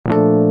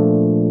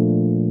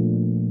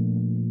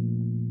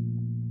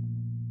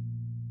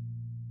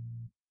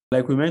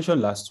Like we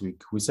mentioned last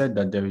week, we said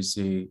that there is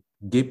a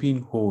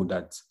gaping hole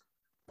that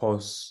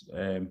Paul's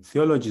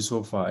theology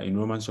so far in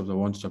Romans chapter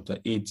 1 to chapter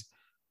 8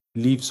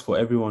 leaves for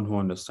everyone who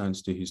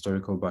understands the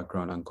historical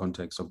background and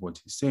context of what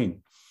he's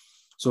saying.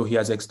 So he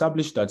has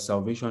established that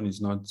salvation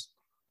is not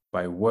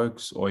by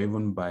works or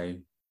even by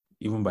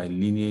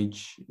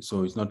lineage.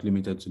 So it's not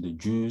limited to the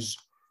Jews,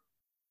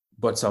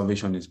 but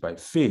salvation is by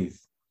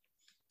faith.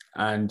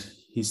 And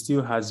he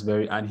still has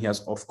he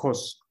has, of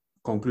course,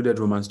 concluded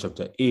Romans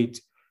chapter 8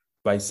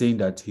 by saying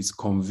that he's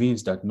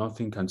convinced that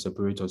nothing can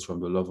separate us from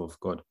the love of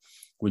God,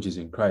 which is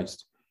in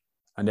Christ.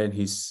 And then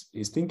he's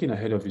thinking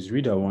ahead of his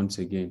reader once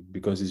again,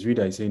 because his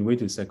reader is saying,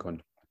 wait a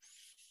second,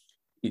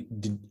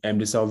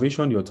 the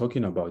salvation you're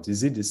talking about,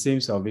 is it the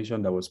same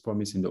salvation that was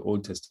promised in the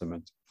Old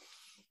Testament?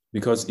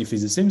 Because if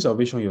it's the same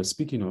salvation you're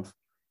speaking of,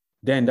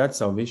 then that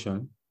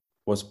salvation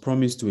was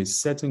promised to a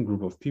certain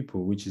group of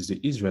people, which is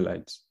the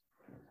Israelites.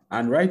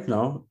 And right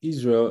now,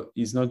 Israel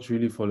is not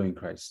really following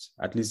Christ,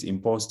 at least in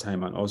Paul's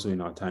time and also in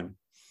our time.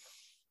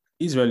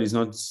 Israel has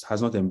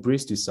not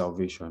embraced this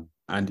salvation.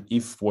 And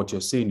if what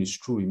you're saying is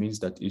true, it means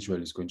that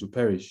Israel is going to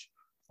perish,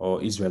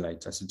 or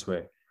Israelites, as it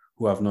were,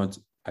 who have not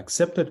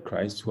accepted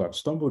Christ, who have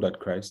stumbled at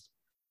Christ,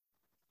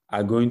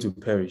 are going to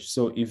perish.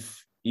 So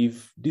if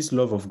this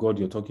love of God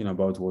you're talking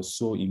about was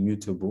so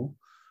immutable,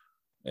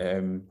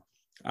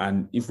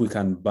 and if we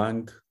can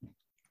bank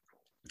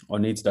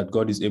on it that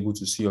God is able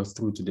to see us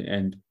through to the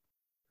end,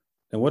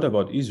 then what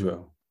about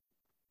Israel?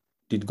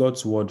 Did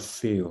God's word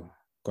fail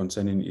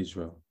concerning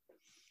Israel?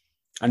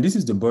 And this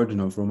is the burden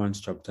of Romans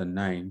chapter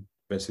 9,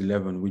 verse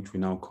 11, which we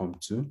now come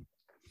to.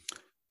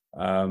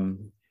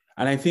 And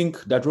I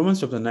think that Romans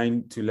chapter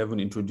 9 to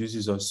 11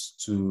 introduces us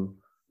to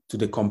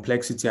the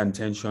complexity and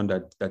tension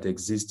that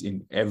exists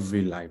in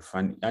every life.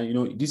 And you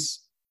know,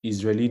 this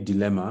Israeli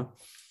dilemma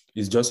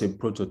is just a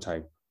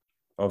prototype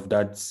of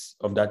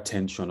that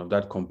tension, of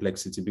that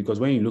complexity. Because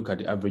when you look at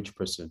the average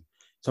person,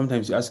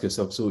 sometimes you ask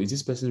yourself, so is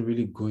this person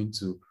really going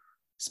to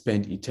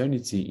spend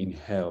eternity in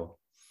hell?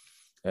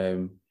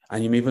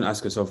 And you may even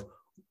ask yourself,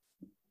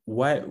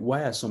 why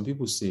are some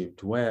people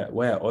saved?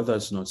 Why are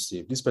others not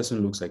saved? This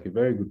person looks like a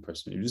very good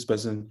person. If this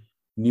person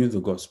knew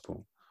the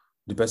gospel,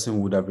 the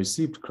person would have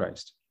received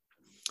Christ.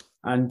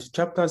 And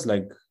chapters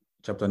like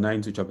chapter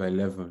 9 to chapter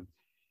 11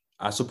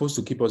 are supposed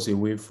to keep us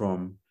away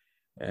from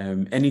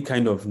any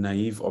kind of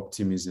naive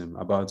optimism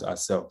about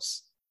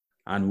ourselves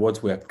and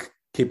what we're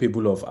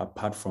capable of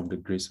apart from the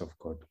grace of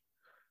God.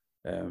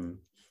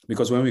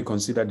 Because when we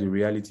consider the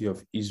reality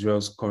of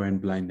Israel's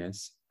current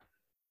blindness,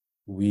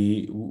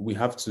 we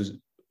have to,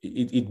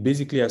 it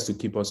basically has to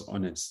keep us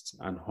honest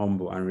and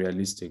humble and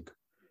realistic,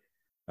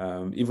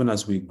 even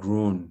as we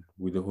groan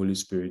with the Holy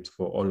Spirit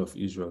for all of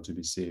Israel to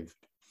be saved.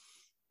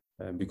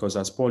 Because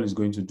as Paul is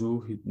going to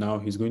do now,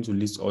 he's going to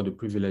list all the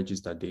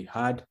privileges that they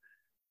had,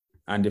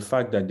 and the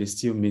fact that they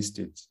still missed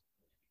it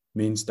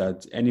means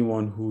that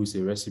anyone who is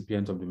a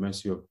recipient of the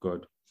mercy of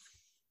God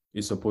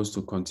is supposed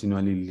to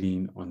continually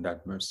lean on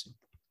that mercy.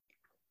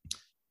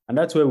 And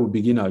that's where we'll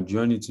begin our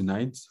journey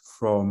tonight,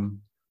 from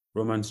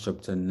Romans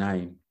chapter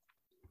 9.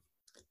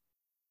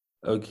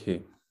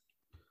 Okay,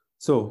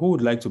 so who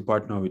would like to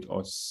partner with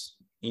us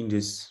in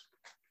this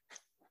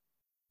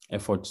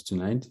effort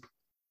tonight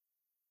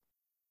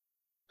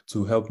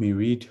to help me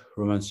read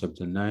Romans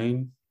chapter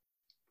 9?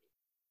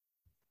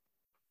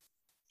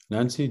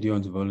 Nancy, do you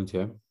want to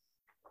volunteer?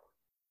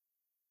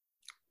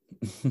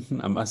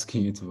 I'm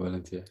asking you to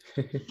volunteer.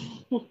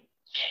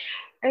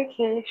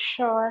 Okay,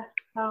 sure.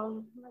 Let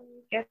me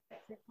get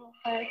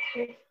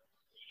it.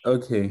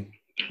 Okay,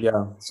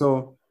 yeah.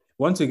 So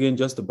once again,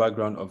 just the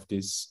background of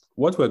this.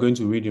 What we're going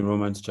to read in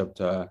Romans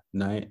chapter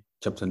 9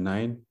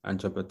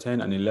 and chapter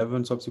 10 and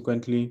 11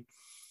 subsequently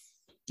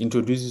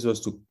introduces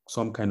us to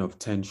some kind of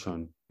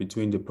tension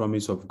between the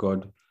promise of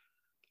God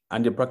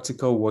and the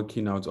practical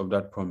working out of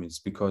that promise,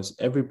 because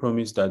every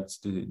promise that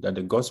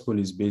the gospel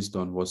is based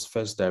on was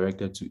first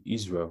directed to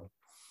Israel.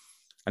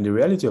 And the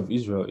reality of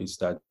Israel is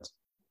that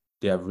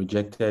they have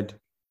rejected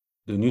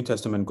the New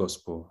Testament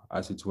gospel,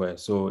 as it were.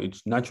 So it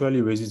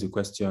naturally raises the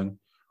question,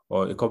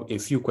 or a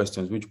few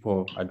questions, which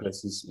Paul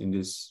addresses in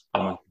this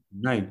Romans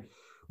 9,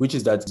 which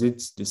is that, is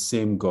it the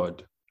same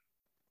God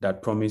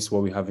that promised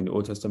what we have in the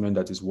Old Testament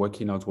that is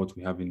working out what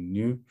we have in the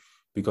New?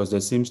 Because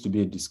there seems to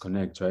be a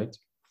disconnect, right?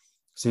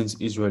 Since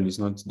Israel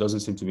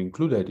doesn't seem to be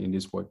included in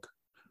this work.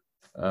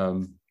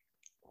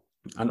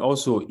 And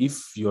also,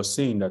 if you're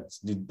saying that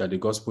the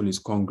gospel is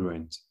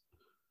congruent,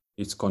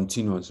 it's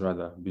continuous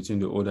rather, between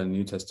the Old and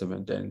New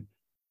Testament, then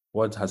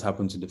what has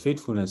happened to the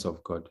faithfulness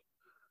of God?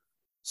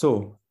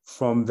 So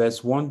from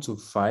verse 1 to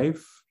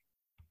 5,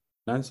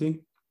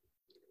 Nancy,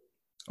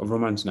 of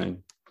Romans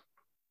 9.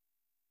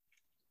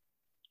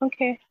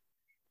 Okay.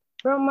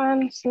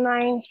 Romans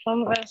 9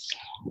 from verse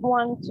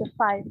 1 to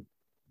 5.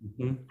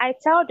 Mm-hmm. I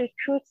tell the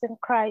truth in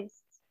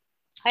Christ.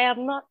 I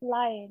am not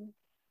lying.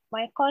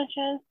 My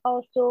conscience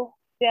also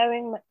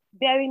bearing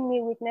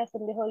me witness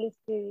in the Holy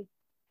Spirit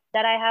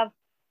that I have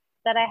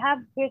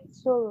great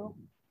sorrow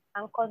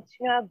and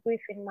continual grief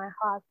in my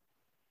heart.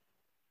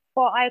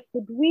 For I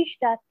could wish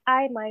that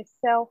I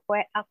myself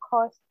were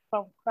accursed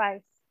from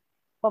Christ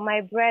for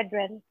my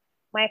brethren,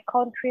 my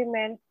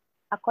countrymen,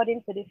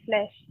 according to the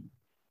flesh,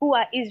 who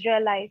are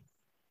Israelites,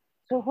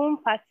 to whom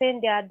pertain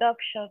the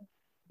adoption,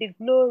 the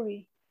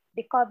glory,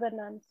 the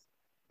covenants,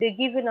 the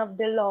giving of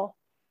the law,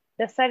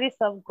 the service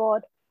of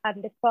God,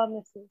 and the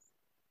promises,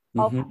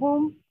 of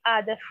whom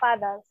are the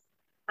fathers,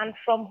 and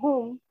from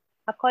whom,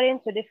 according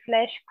to the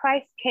flesh,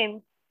 Christ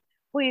came,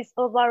 who is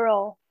over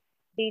all,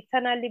 the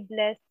eternally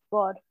blessed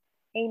God.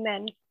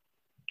 Amen.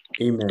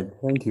 Amen.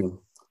 Thank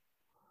you.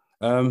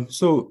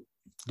 So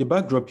the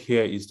backdrop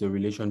here is the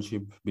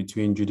relationship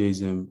between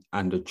Judaism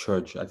and the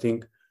church. I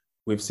think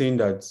we've seen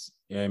that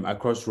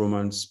across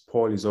Romans,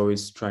 Paul is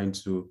always trying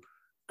to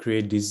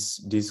create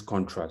this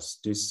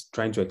contrast,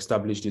 trying to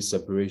establish this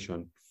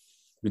separation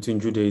between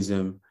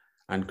Judaism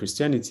and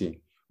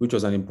Christianity, which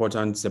was an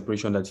important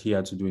separation that he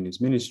had to do in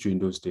his ministry in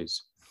those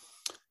days.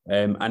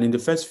 And in the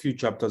first few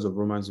chapters of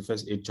Romans, the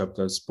first 8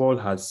 chapters, Paul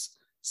has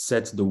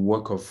set the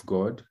work of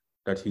God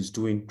that he's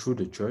doing through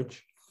the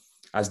church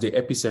as the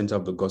epicenter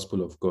of the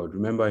gospel of God.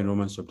 Remember in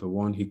Romans chapter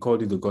 1, he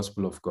called it the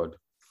gospel of God.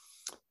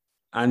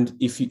 And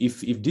if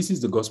this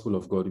is the gospel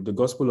of God, if the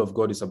gospel of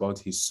God is about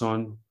his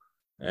son,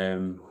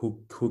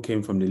 who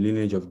came from the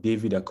lineage of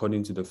David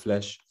according to the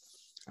flesh,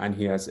 and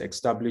he has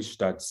established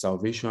that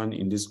salvation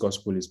in this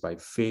gospel is by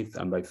faith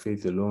and by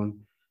faith alone,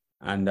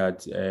 and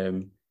that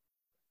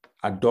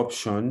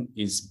adoption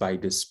is by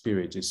the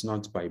Spirit, it's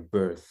not by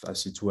birth,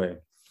 as it were,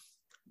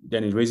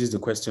 then it raises the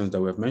questions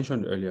that we have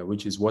mentioned earlier,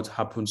 which is what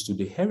happens to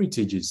the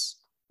heritages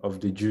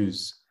of the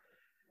Jews.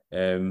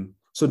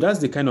 So that's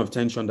the kind of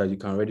tension that you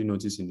can already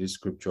notice in this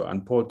scripture.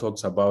 And Paul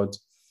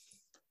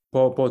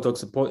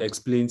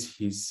explains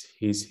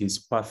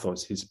his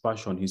pathos, his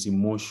passion, his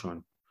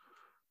emotion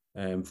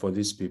for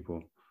these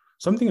people.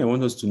 Something I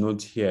want us to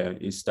note here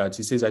is that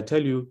he says, I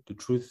tell you the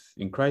truth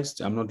in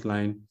Christ, I'm not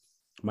lying.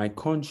 My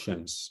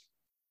conscience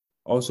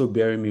also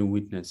bearing me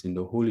witness in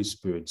the Holy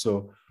Spirit.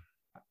 So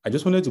I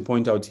just wanted to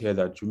point out here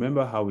that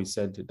remember how we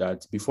said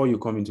that before you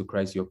come into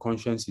Christ, your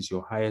conscience is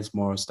your highest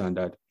moral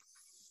standard.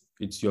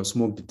 It's your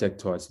smoke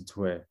detector, as it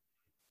were.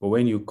 But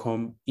when you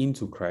come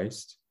into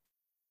Christ,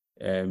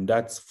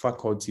 that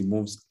faculty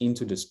moves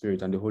into the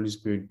Spirit, and the Holy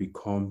Spirit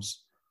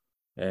becomes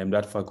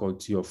that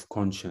faculty of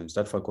conscience,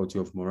 that faculty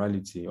of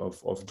morality,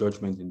 of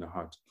judgment in the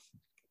heart.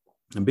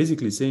 I'm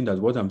basically saying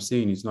that what I'm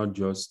saying is not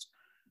just,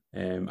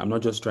 I'm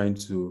not just trying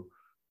to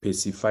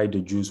pacify the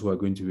Jews who are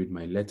going to read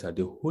my letter.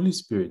 The Holy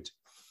Spirit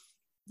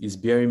is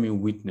bearing me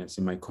witness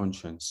in my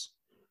conscience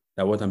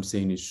that what I'm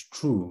saying is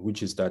true,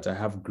 which is that I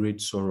have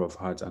great sorrow of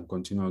heart and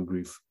continual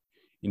grief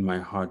in my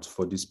heart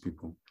for these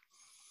people.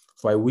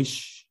 For I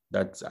wish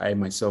that I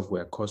myself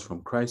were accursed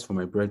from Christ for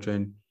my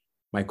brethren,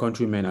 my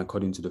countrymen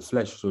according to the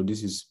flesh. So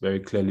this is very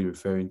clearly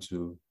referring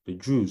to the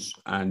Jews.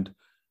 And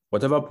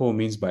whatever Paul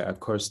means by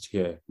accursed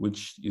here,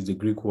 which is the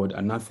Greek word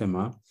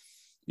anathema,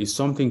 is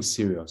something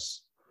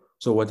serious.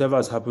 So whatever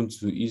has happened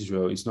to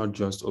Israel is not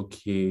just,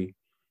 okay,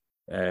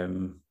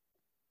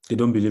 they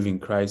don't believe in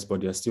Christ,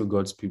 but they're still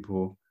God's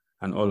people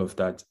and all of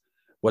that.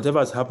 Whatever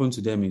has happened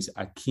to them is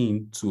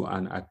akin to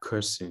an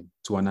accursing,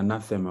 to an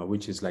anathema,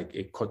 which is like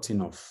a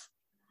cutting off,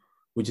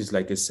 which is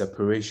like a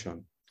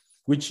separation,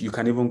 which you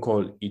can even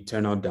call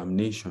eternal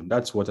damnation.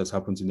 That's what has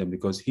happened to them,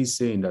 because he's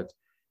saying that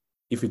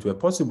if it were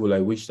possible, I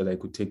wish that I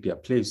could take their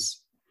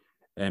place.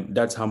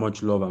 That's how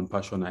much love and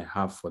passion I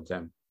have for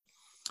them.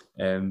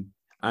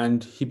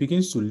 And he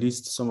begins to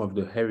list some of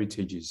the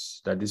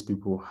heritages that these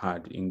people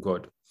had in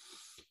God.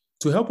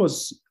 To help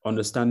us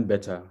understand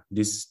better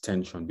this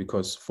tension,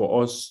 because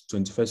for us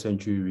 21st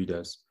century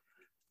readers,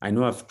 I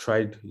know I've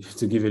tried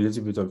to give a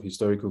little bit of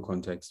historical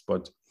context,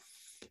 but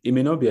it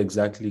may not be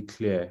exactly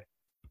clear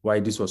why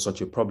this was such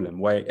a problem,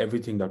 why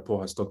everything that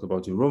Paul has talked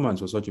about in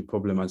Romans was such a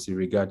problem as it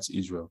regards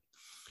Israel.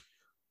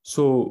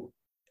 So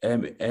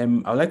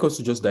I'd like us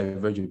to just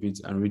diverge a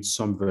bit and read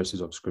some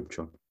verses of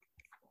scripture.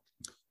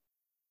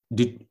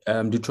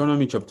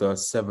 Deuteronomy chapter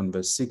 7,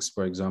 verse 6,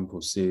 for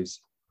example, says,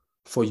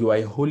 for you are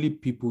a holy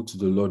people to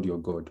the Lord your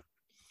God.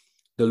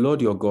 The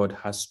Lord your God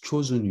has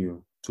chosen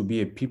you to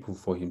be a people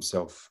for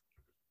himself,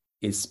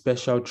 a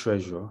special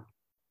treasure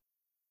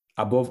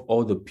above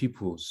all the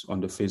peoples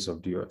on the face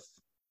of the earth.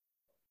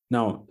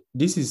 Now,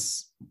 this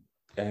is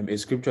a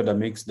scripture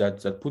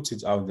that puts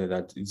it out there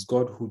that it's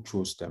God who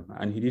chose them.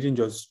 And he didn't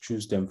just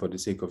choose them for the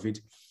sake of it.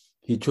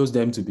 He chose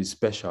them to be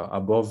special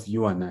above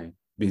you and I,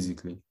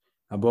 basically,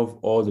 above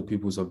all the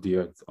peoples of the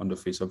earth on the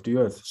face of the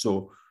earth.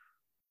 So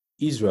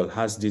Israel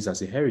has this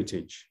as a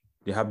heritage.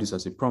 They have this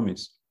as a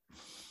promise.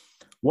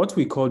 What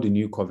we call the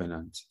New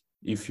Covenant,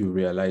 if you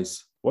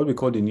realize, what we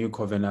call the New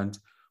Covenant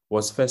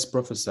was first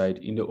prophesied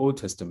in the Old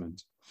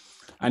Testament.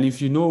 And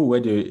if you know where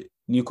the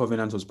New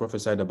Covenant was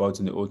prophesied about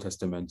in the Old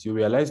Testament, you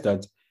realize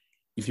that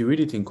if you read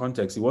it in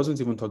context, it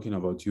wasn't even talking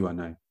about you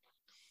and I.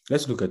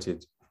 Let's look at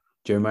it.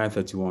 Jeremiah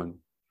 31.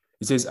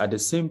 It says, at the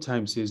same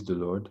time, says the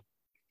Lord,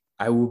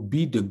 I will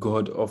be the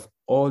God of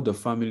all the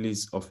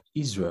families of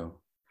Israel,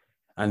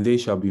 and they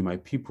shall be my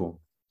people.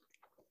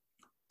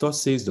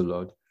 Thus says the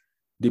Lord,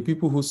 The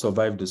people who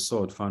survived the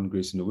sword found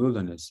grace in the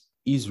wilderness.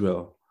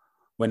 Israel,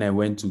 when I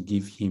went to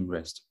give him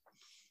rest.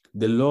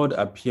 The Lord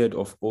appeared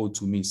of old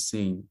to me,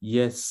 saying,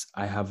 yes,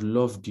 I have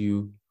loved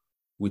you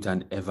with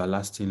an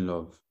everlasting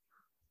love.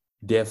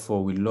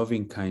 Therefore, with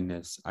loving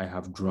kindness, I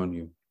have drawn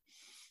you.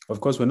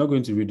 Of course, we're not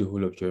going to read the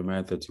whole of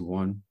Jeremiah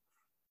 31,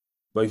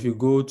 but if you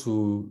go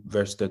to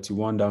verse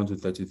 31 down to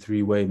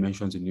 33, where he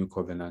mentions the new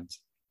covenant,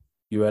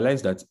 you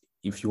realize that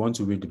if you want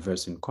to read the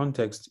verse in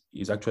context,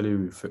 is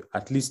actually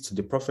at least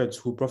the prophets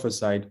who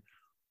prophesied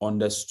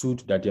understood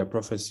that their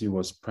prophecy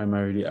was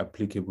primarily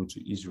applicable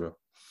to Israel.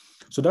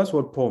 So that's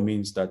what Paul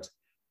means, that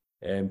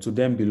to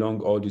them belong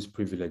all these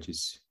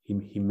privileges.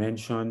 He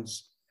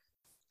mentions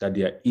that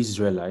they are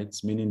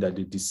Israelites, meaning that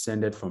they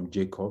descended from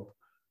Jacob.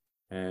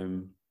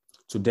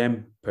 To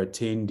them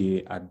pertain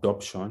the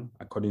adoption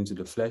according to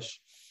the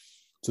flesh.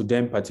 To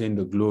them pertain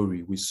the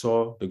glory. We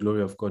saw the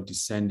glory of God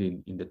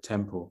descending in the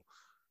temple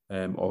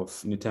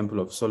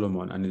of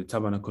Solomon and in the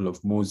tabernacle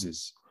of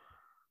Moses.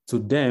 To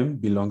them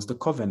belongs the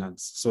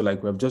covenants. So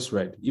like we have just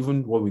read,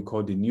 even what we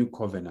call the new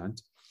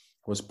covenant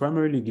was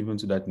primarily given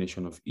to that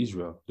nation of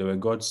Israel. They were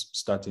God's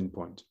starting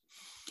point.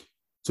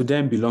 To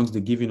them belongs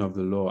the giving of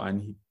the law,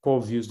 and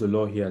Paul views the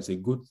law here as a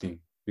good thing,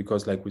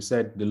 because like we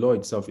said, the law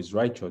itself is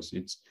righteous.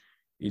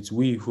 It's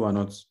we who are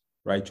not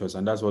righteous,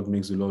 and that's what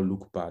makes the law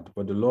look bad.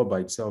 But the law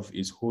by itself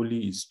is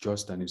holy, is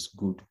just, and is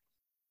good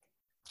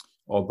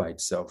all by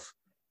itself.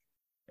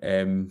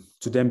 To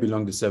them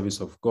belong the service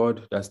of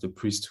God, that's the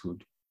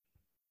priesthood.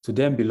 To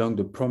them belong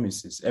the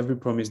promises. Every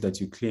promise that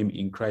you claim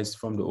in Christ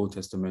from the Old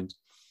Testament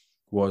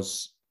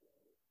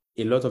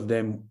a lot of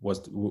them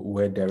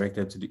were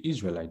directed to the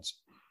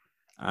Israelites.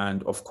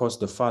 And of course,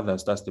 the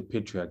fathers, that's the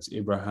patriarchs,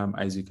 Abraham,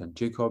 Isaac, and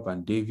Jacob,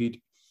 and David,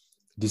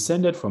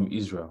 descended from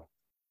Israel.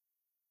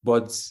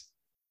 But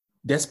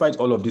despite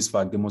all of this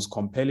fact, the most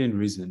compelling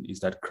reason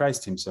is that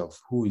Christ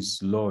himself, who is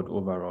Lord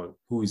over all,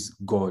 who is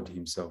God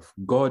himself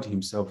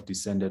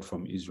descended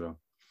from Israel.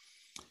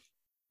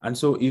 And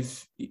so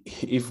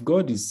if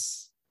God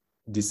is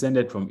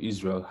descended from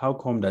Israel, how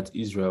come that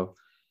Israel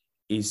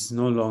is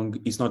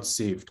not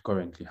saved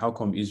currently? How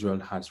come Israel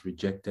has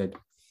rejected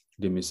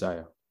the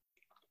Messiah?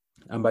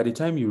 And by the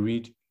time you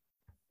read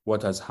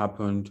what has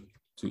happened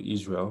to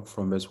Israel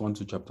from verse 1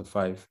 to chapter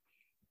 5,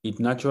 it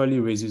naturally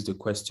raises the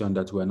question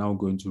that we're now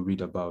going to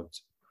read about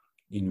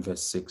in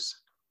verse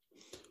 6.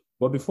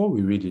 But before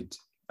we read it,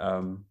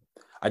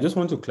 I just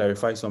want to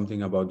clarify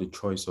something about the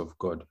choice of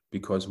God,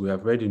 because we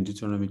have read in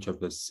Deuteronomy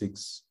chapter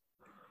 6,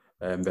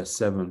 verse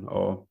 7,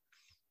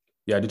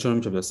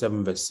 Deuteronomy chapter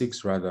 7, verse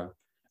 6 rather,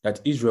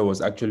 that Israel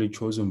was actually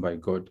chosen by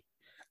God.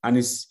 And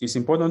it's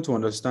important to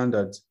understand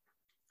that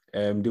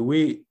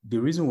the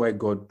reason why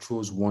God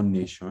chose one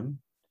nation,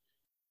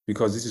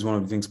 because this is one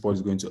of the things Paul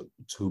is going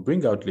to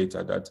bring out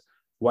later, that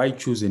why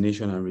choose a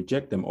nation and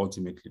reject them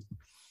ultimately.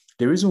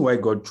 The reason why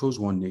God chose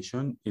one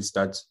nation is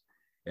that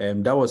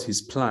that was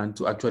his plan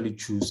to actually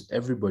choose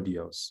everybody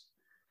else.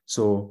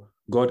 So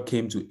God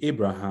came to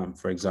Abraham,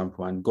 for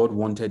example, and God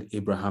wanted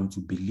Abraham to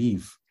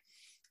believe.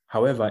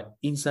 However,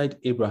 inside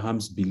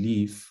Abraham's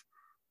belief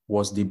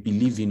was the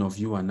believing of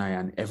you and I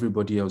and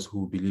everybody else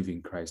who believe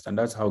in Christ. And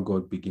that's how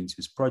God begins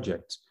his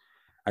project.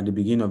 At the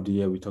beginning of the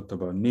year, we talked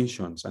about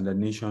nations, and the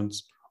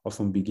nations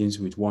often begins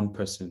with one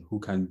person who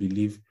can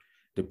believe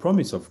the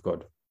promise of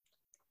God.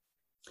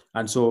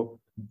 And so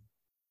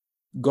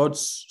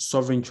God's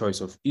sovereign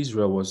choice of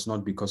Israel was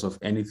not because of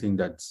anything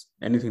that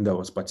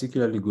was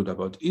particularly good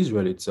about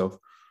Israel itself,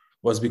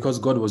 was because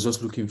God was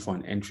just looking for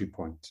an entry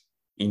point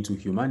into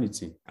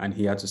humanity. And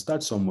he had to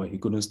start somewhere. He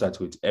couldn't start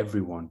with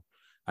everyone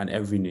and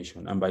every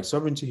nation. And by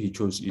sovereignty, he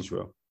chose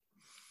Israel.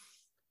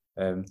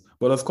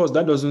 But of course,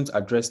 that doesn't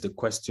address the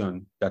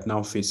question that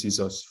now faces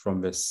us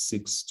from verse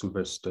 6 to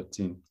verse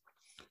 13.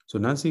 So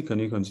Nancy, can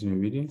you continue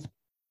reading?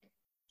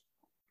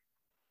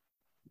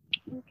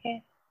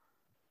 Okay.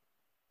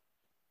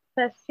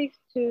 Verse 6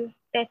 to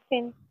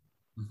 13.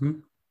 Mm-hmm.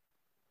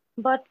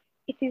 But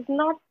it is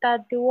not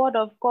that the word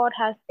of God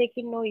has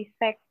taken no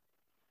effect,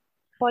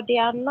 for they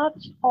are not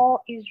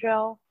all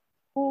Israel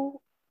who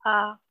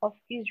are of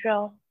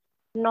Israel,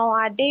 nor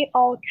are they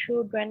all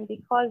children,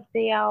 because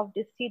they are of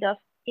the seed of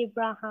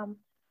Abraham.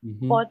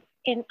 Mm-hmm. But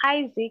in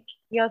Isaac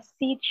your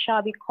seed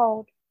shall be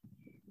called.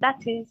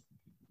 That is,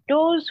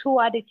 those who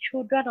are the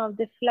children of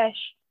the flesh.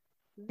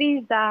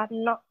 These are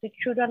not the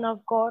children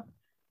of God,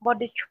 but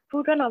the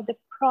children of the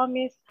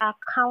promise are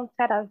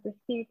counted as the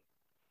seed.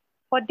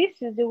 For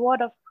this is the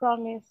word of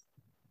promise.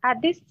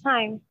 At this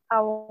time I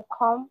will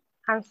come,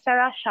 and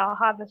Sarah shall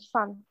have a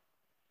son.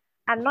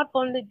 And not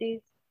only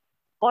this,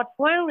 but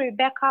when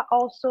Rebekah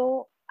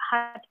also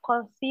had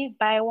conceived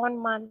by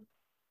one man,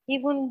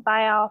 even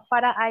by our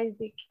father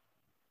Isaac,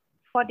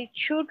 for the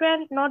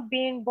children not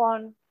being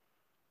born,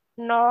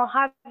 nor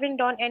having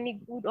done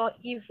any good or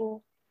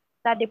evil,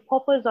 that the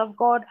purpose of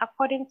God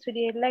according to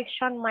the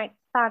election might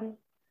stand,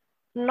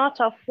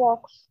 not of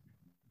works,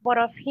 but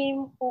of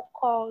him who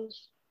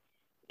calls.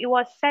 It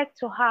was said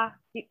to her,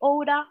 the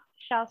older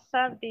shall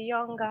serve the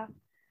younger,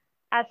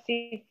 as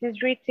it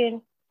is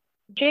written,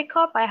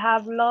 Jacob I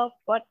have loved,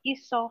 but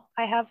Esau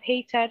I have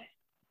hated.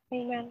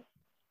 Amen.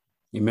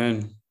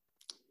 Amen.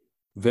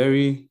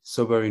 Very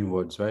sobering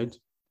words, right?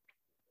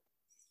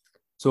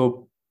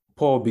 So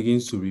Paul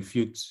begins to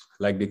refute,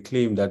 like the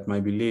claim that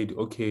might be laid,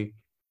 okay,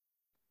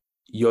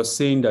 you're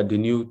saying that the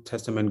New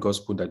Testament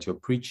gospel that you're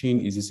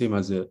preaching is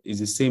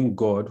the same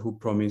God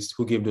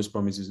who gave those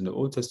promises in the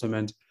Old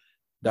Testament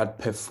that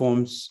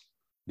performs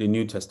the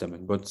New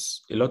Testament. But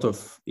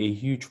a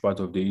huge part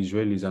of the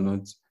Israelis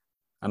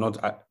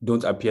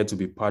don't appear to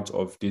be part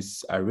of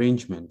this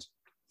arrangement.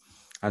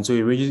 And so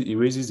it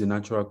raises the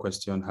natural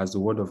question, has the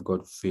word of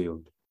God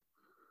failed?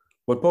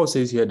 But Paul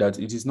says here that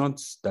it is not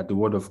that the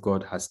word of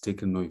God has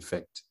taken no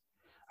effect.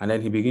 And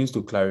then he begins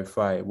to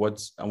clarify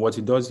what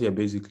he does here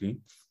basically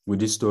with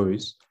these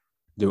stories,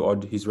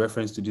 his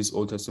reference to these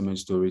Old Testament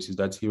stories, is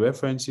that he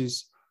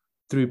references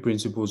three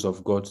principles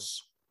of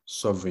God's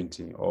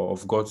sovereignty or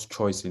of God's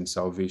choice in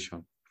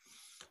salvation.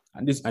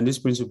 And these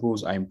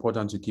principles are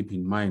important to keep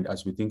in mind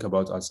as we think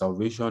about our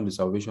salvation, the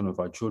salvation of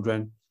our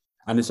children,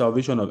 and the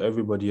salvation of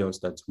everybody else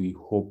that we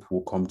hope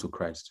will come to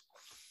Christ.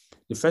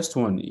 The first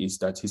one is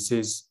that he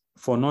says,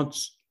 for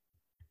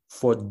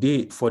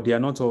they are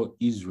not all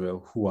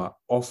Israel who are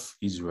of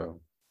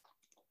Israel,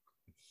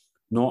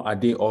 nor are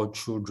they all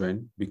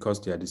children,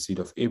 because they are the seed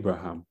of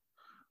Abraham.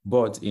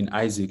 But in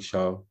Isaac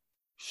shall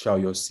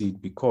your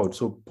seed be called.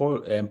 So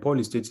Paul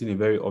is stating a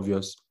very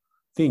obvious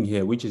thing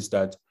here, which is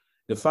that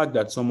the fact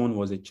that someone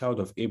was a child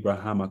of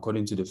Abraham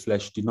according to the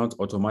flesh did not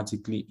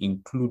automatically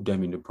include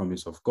them in the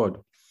promise of God.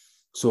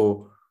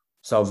 So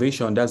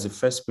salvation, that's the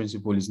first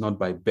principle, is not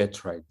by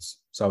birthright.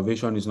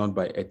 Salvation is not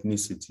by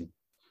ethnicity.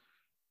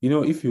 You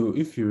know, if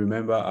you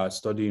remember our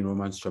study in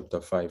Romans chapter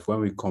 5,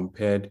 when we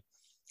compared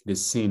the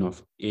sin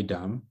of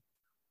Adam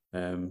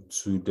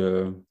to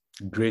the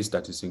grace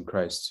that is in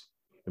Christ.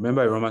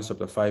 Remember in Romans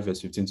chapter 5,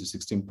 verse 15 to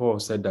 16, Paul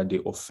said that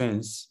the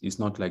offense is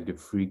not like the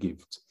free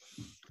gift.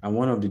 And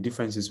one of the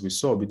differences we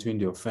saw between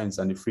the offense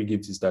and the free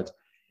gift is that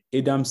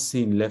Adam's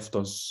sin left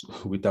us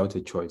without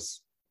a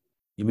choice.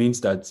 It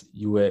means that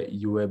you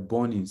were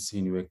born in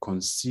sin, you were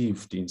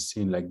conceived in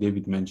sin, like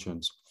David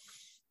mentions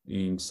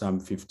in Psalm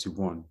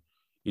 51.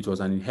 It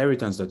was an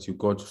inheritance that you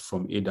got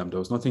from Adam. There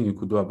was nothing you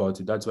could do about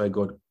it. That's why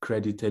God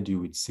credited you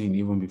with sin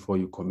even before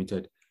you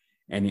committed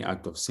any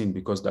act of sin,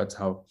 because that's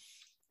how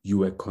you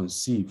were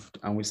conceived.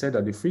 And we said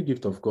that the free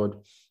gift of God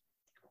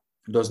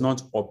does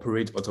not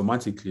operate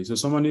automatically. So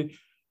somebody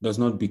does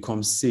not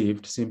become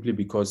saved simply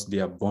because they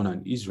are born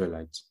an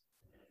Israelite.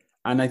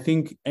 And I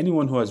think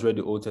anyone who has read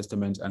the Old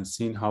Testament and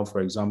seen how,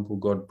 for example,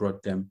 God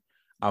brought them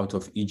out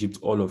of Egypt,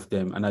 all of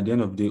them, and at the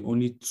end of the day,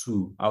 only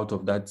 2 out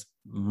of that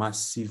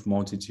massive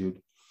multitude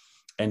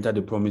enter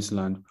the promised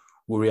land,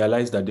 will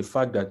realize that the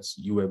fact that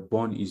you were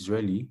born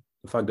Israeli,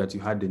 the fact that you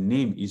had the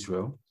name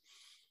Israel,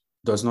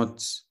 does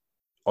not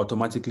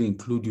automatically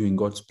include you in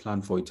God's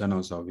plan for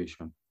eternal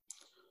salvation.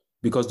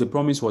 Because the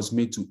promise was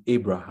made to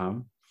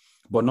Abraham,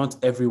 but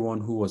not everyone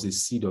who was a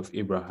seed of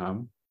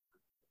Abraham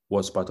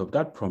was part of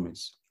that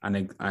promise.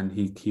 And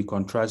he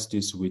contrasts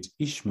this with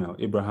Ishmael.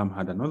 Abraham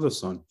had another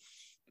son,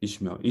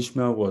 Ishmael.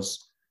 Ishmael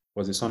was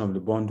the son of the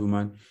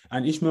bondwoman.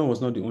 And Ishmael was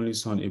not the only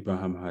son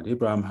Abraham had.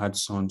 Abraham had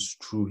sons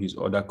through his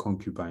other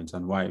concubines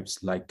and wives,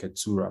 like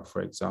Keturah,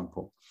 for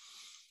example.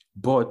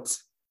 But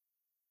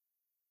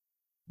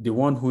the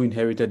one who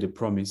inherited the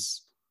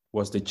promise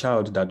was the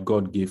child that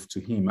God gave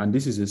to him. And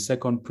this is the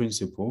second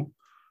principle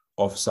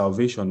of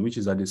salvation, which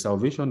is that the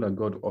salvation that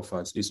God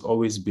offers is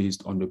always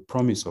based on the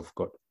promise of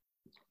God.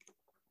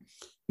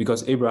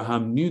 Because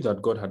Abraham knew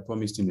that God had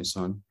promised him a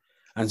son,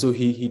 and so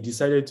he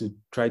decided to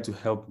try to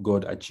help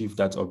God achieve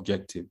that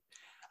objective.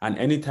 And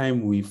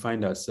anytime we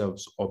find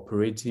ourselves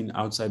operating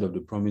outside of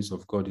the promise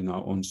of God in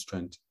our own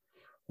strength,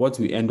 what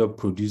we end up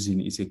producing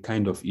is a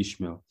kind of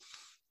Ishmael.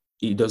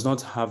 It does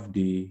not have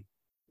the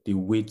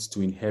weight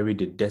to inherit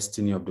the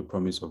destiny of the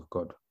promise of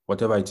God,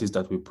 whatever it is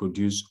that we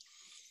produce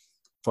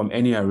from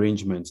any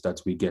arrangement that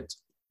we get.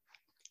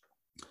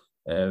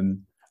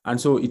 And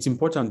so it's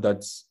important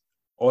that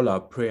all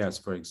our prayers,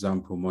 for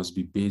example, must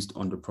be based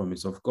on the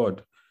promise of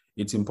God.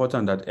 It's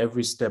important that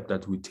every step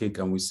that we take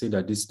and we say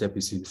that this step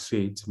is in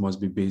faith must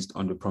be based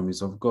on the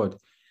promise of God.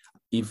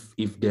 If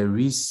there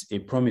is a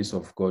promise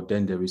of God,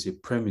 then there is a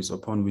premise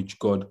upon which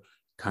God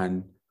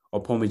can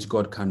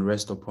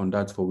rest upon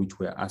that for which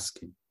we're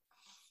asking.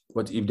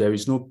 But if there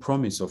is no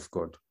promise of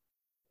God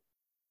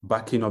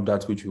backing up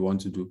that which we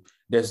want to do,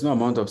 there's no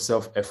amount of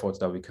self-effort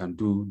that we can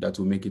do that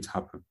will make it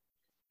happen.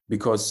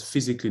 Because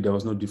physically, there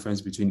was no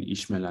difference between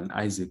Ishmael and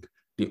Isaac.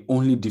 The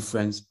only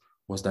difference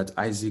was that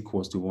Isaac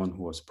was the one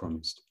who was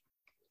promised.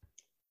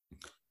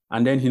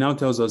 And then he now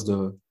tells us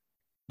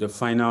the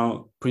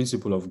final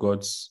principle of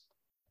God's,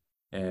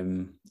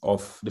 the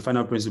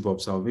final principle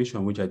of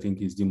salvation, which I think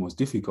is the most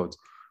difficult,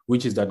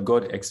 which is that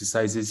God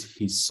exercises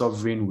his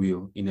sovereign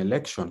will in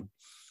election.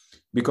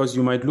 Because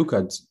you might look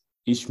at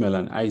Ishmael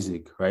and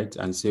Isaac, right,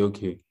 and say,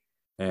 okay,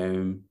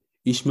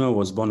 Ishmael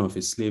was born of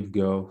a slave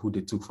girl who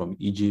they took from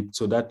Egypt,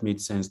 so that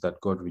made sense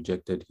that God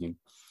rejected him.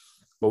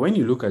 But when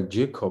you look at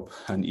Jacob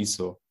and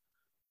Esau,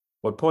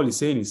 What Paul is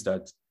saying is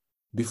that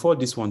before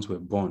these ones were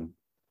born,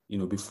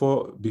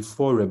 before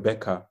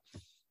Rebekah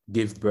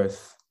gave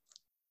birth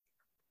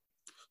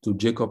to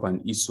Jacob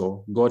and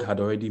Esau, God had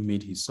already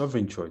made his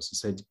sovereign choice. He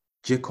said,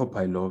 Jacob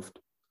I loved,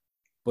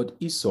 but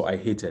Esau I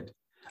hated.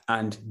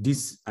 And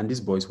these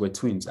boys were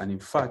twins. And in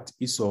fact,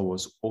 Esau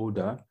was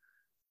older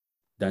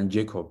than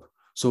Jacob.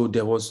 So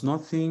there was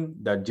nothing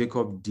that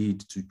Jacob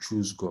did to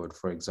choose God,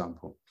 for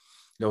example.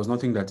 There was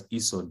nothing that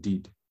Esau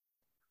did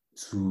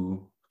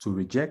to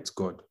reject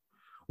God.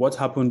 What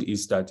happened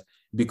is that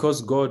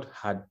because God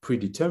had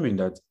predetermined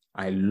that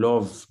I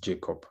love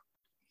Jacob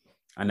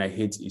and I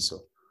hate Esau,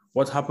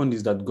 what happened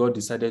is that God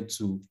decided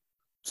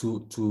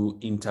to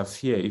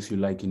interfere, if you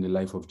like, in the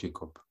life of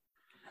Jacob.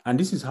 And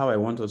this is how I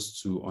want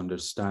us to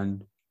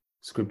understand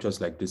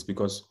scriptures like this,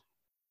 because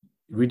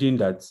reading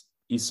that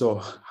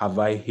Esau have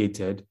I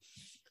hated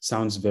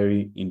sounds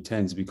very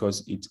intense,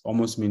 because it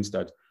almost means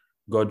that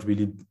God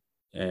really,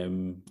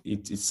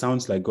 it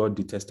sounds like God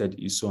detested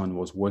Esau and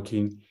was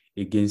working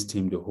against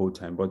him the whole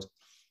time. But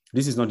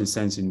this is not the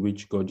sense in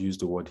which God used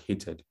the word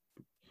hated.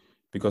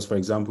 Because, for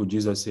example,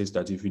 Jesus says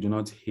that if you do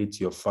not hate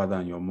your father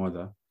and your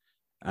mother,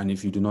 and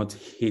if you do not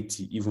hate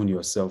even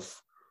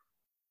yourself,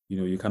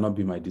 you cannot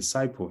be my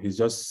disciple. He's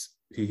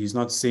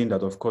not saying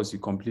that, of course, you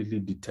completely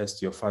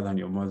detest your father and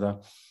your mother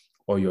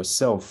or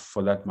yourself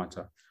for that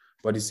matter.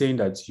 But he's saying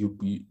that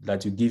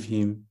you give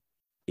him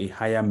a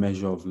higher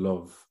measure of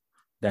love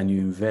than you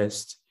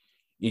invest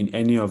in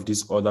any of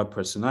these other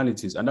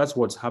personalities. And that's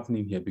what's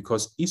happening here,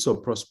 because Esau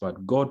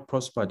prospered. God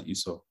prospered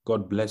Esau.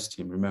 God blessed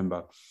him.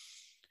 Remember,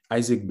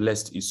 Isaac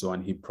blessed Esau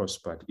and he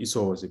prospered.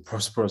 Esau was a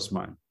prosperous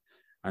man.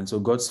 And so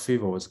God's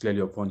favor was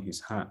clearly upon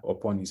his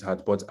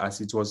heart. But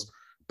as it was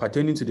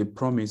pertaining to the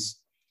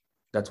promise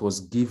that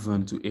was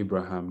given to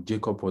Abraham,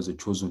 Jacob was a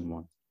chosen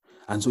one.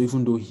 And so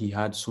even though he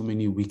had so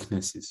many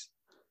weaknesses,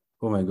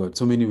 oh my God,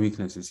 so many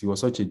weaknesses, he was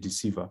such a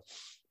deceiver.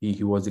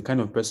 He was the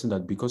kind of person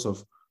that, because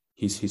of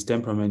his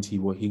temperament, he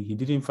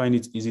didn't find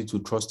it easy to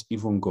trust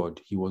even God.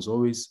 He was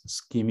always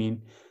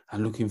scheming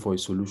and looking for a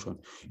solution.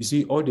 You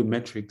see, all the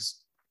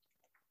metrics,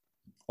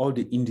 all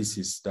the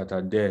indices that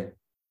are there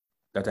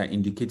that are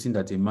indicating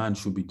that a man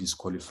should be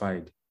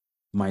disqualified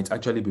might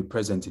actually be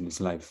present in his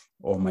life,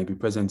 or might be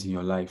present in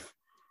your life.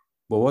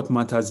 But what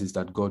matters is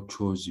that God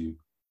chose you.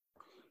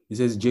 He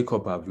says,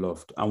 Jacob I've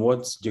loved. And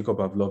what Jacob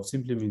I've loved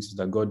simply means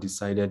that God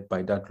decided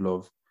by that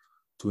love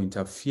to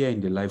interfere in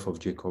the life of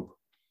Jacob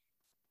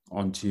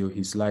until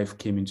his life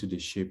came into the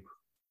shape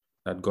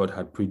that God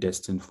had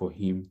predestined for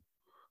him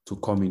to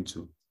come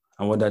into.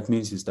 And what that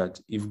means is that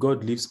if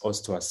God leaves us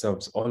to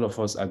ourselves, all of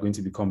us are going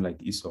to become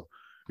like Esau.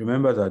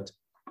 Remember that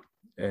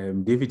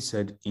David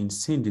said, in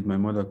sin did my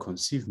mother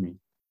conceive me.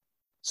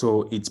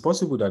 So it's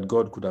possible that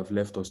God could have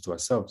left us to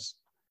ourselves.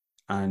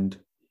 And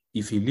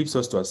if he leaves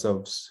us to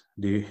ourselves,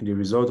 the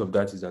result of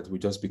that is that we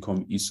just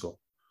become Esau.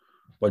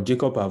 But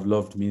Jacob I've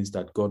loved means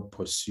that God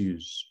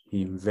pursues.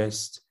 He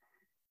invests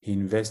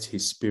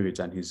his spirit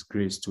and his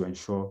grace to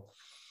ensure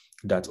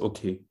that,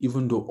 okay,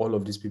 even though all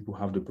of these people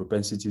have the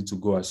propensity to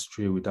go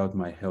astray without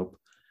my help,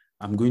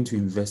 I'm going to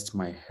invest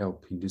my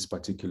help in this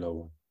particular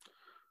one.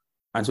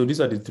 And so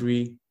these are the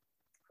three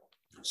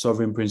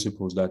sovereign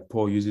principles that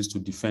Paul uses to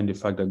defend the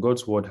fact that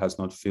God's word has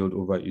not failed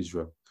over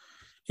Israel.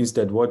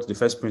 Instead, what the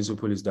first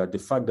principle is that the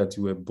fact that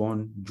you were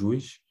born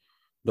Jewish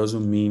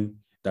doesn't mean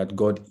that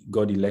God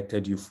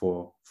elected you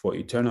for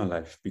eternal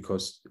life,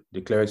 because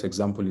the clearest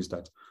example is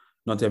that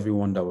not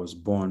everyone that was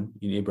born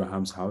in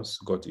Abraham's house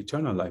got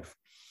eternal life.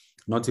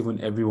 Not even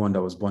everyone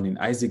that was born in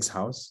Isaac's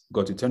house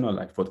got eternal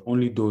life, but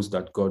only those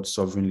that God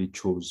sovereignly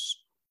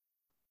chose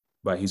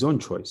by his own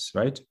choice,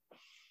 right?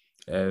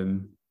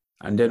 And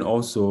then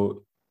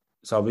also,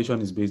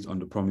 salvation is based on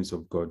the promise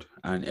of God,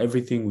 and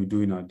everything we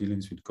do in our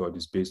dealings with God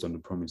is based on the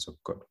promise of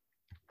God.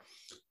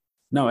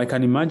 Now, I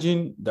can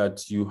imagine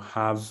that you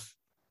have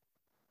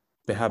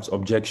perhaps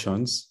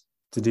objections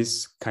to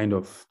this kind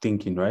of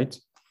thinking, right?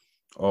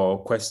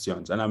 Or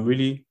questions, and I'm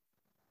really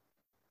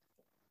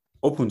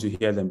open to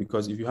hear them,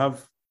 because if you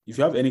have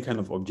any kind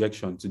of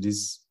objection to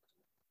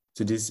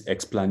this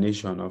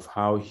explanation of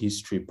how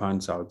history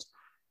pans out,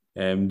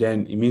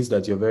 then it means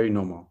that you're very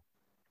normal.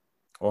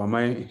 Or am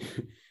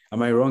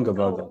I wrong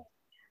about that?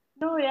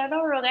 No, you're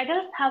not wrong. I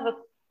just have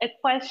a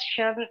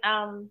question.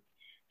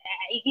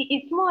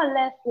 It's more or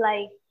less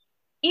like,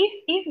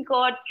 if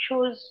God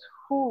chose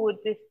who would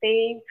be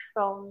saved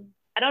from,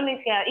 I don't know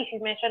if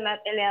you mentioned that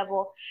earlier,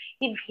 but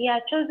if he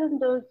had chosen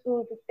those who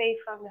would be saved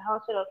from the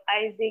household of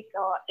Isaac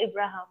or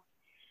Abraham,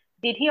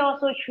 did he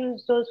also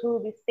choose those who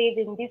will be saved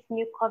in this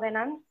new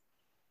covenant?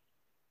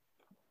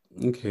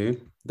 Okay,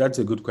 that's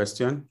a good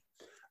question.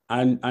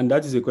 And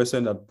that is a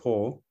question that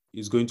Paul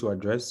is going to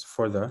address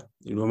further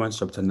in Romans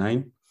chapter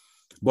 9.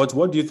 But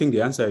what do you think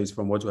the answer is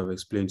from what we have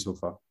explained so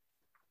far?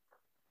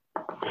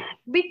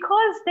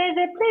 Because there's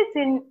a place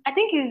in, I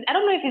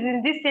don't know if it's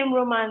in this same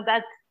Romans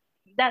that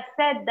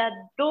said that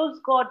those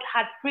God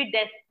had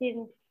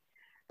predestined,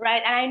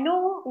 right? And I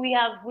know we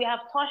have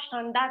touched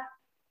on that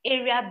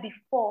area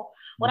before,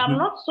 but I'm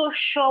not so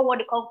sure what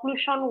the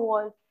conclusion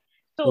was.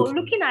 So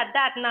looking at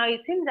that now,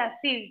 it seems as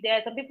if there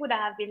are some people that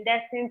have been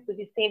destined to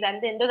be saved,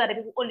 and then those are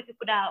the only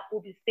people that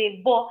will be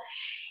saved. But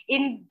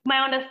in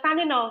my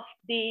understanding of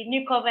the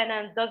new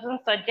covenant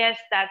doesn't suggest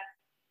that,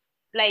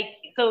 like,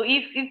 so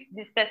if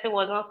this person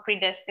was not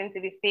predestined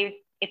to be saved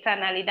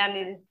eternally, that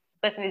means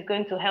the person is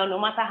going to hell no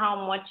matter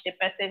how much the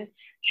person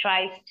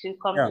tries to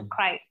come to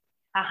Christ.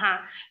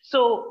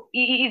 So it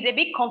is a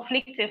bit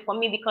conflicting for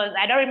me because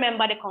I don't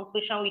remember the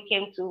conclusion we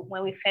came to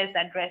when we first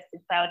addressed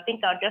it. So I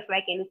think I'll just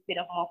like a little bit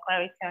of more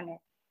clarity on it.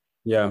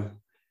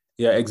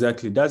 Yeah,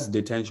 exactly. That's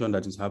the tension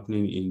that is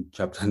happening in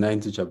chapter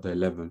 9 to chapter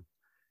 11.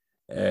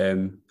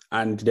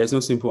 And there's no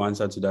simple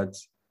answer to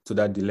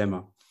that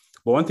dilemma.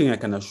 But one thing I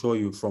can assure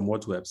you from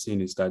what we have seen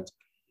is that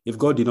if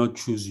God did not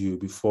choose you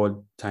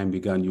before time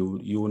began,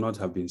 you will not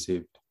have been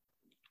saved.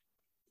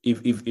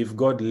 If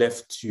God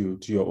left you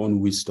to your own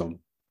wisdom,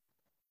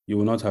 you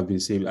will not have been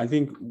saved. I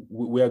think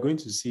we are going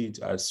to see it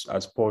as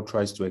Paul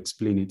tries to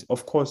explain it.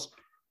 Of course,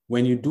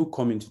 when you do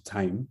come into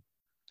time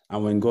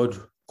and when God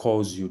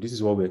calls you, this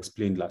is what we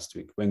explained last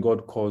week. When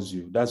God calls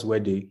you, that's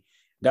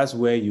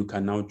where you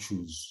can now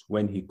choose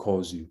when he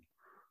calls you.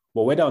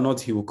 But whether or not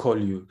he will call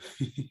you,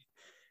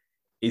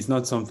 it's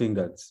not something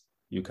that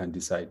you can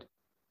decide.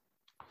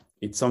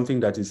 It's something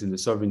that is in the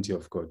sovereignty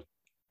of God.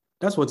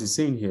 That's what he's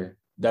saying here,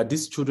 that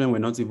these children were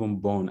not even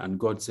born and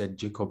God said,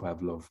 Jacob I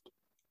have loved.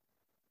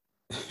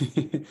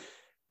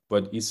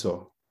 But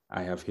Esau,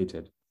 I have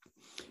hated.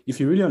 If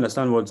you really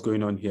understand what's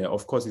going on here,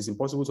 of course, it's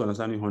impossible to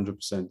understand it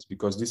 100%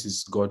 because this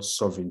is God's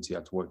sovereignty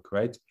at work,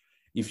 right?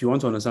 If you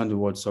want to understand the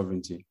word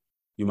sovereignty,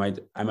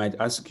 I might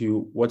ask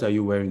you, what are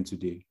you wearing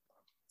today?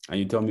 And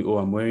you tell me, oh,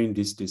 I'm wearing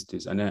this.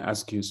 And then I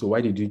ask you, so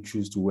why did you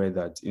choose to wear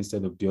that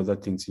instead of the other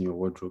things in your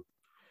wardrobe?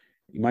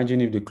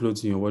 Imagine if the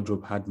clothes in your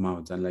wardrobe had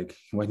mouths and like,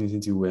 why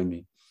didn't you wear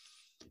me?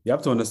 You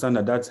have to understand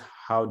that that's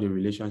how the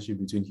relationship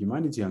between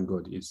humanity and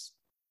God is.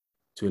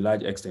 To a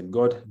large extent,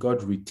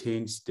 God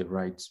retains the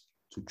right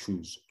to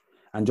choose.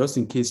 And just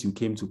in case you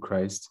came to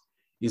Christ,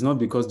 it's not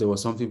because there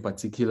was something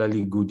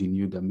particularly good in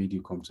you that made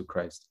you come to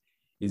Christ.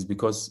 It's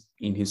because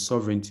in his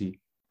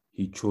sovereignty,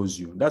 he chose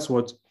you. That's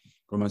what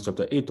Romans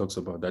chapter 8 talks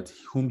about, that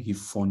whom he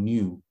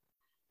foreknew,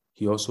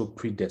 he also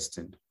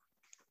predestined.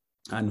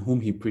 And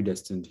whom he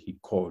predestined, he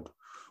called.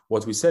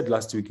 What we said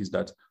last week is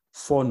that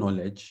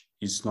foreknowledge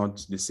is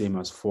not the same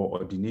as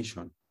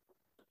foreordination.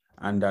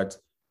 And that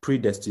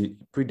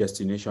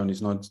predestination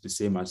is not the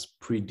same as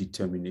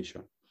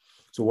predetermination.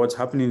 So what's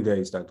happening there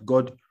is that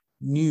God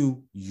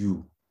knew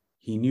you.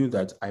 He knew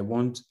that I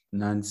want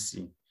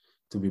Nancy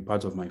to be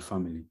part of my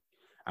family.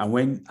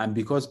 And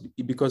because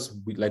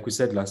like we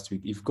said last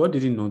week, if God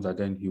didn't know that,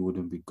 then he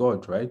wouldn't be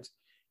God, right?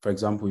 For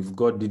example, if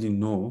God didn't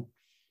know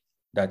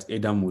that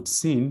Adam would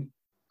sin,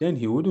 then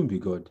he wouldn't be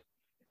God.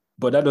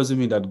 But that doesn't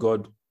mean that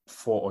God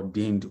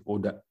foreordained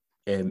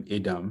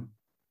Adam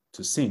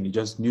to sin. He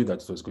just knew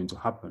that it was going to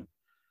happen.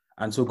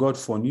 And so God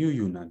foreknew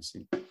you,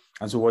 Nancy.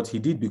 And so what he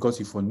did, because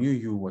he foreknew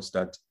you, was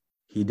that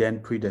he then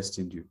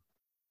predestined you.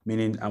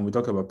 Meaning, and we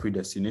talk about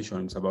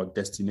predestination, it's about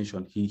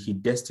destination. He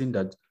destined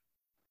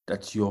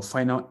that your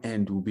final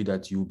end will be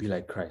that you will be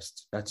like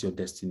Christ. That's your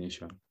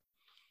destination.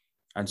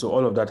 And so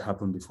all of that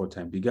happened before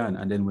time began.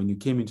 And then when you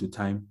came into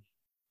time,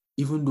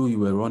 even though you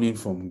were running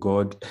from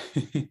God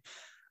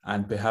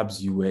and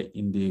perhaps you were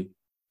in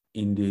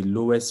the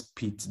lowest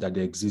pit that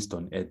there exists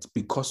on earth,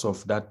 because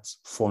of that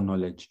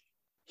foreknowledge,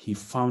 he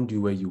found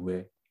you where you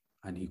were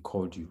and he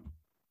called you.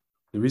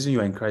 The reason you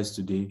are in Christ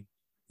today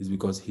is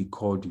because he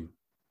called you.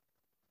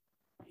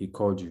 He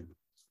called you.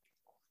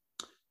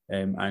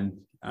 And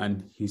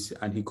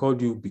he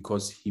called you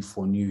because he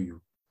foreknew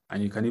you.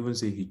 And you can even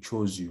say he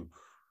chose you.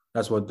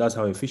 That's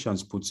how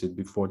Ephesians puts it,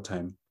 before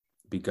time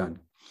began.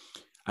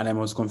 And I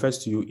must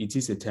confess to you, it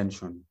is a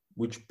tension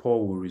which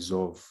Paul will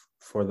resolve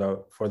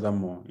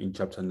furthermore in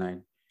chapter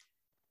 9.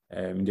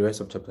 In the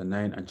rest of chapter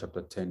 9 and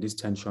chapter 10, this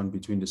tension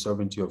between the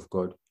sovereignty of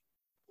God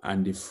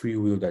and the free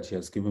will that he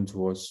has given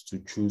to us to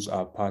choose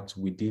our path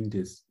within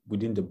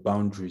the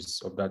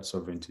boundaries of that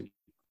sovereignty.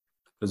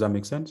 Does that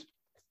make sense?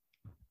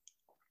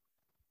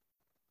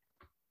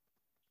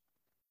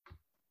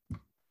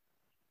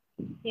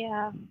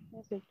 Yeah,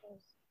 yes it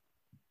does.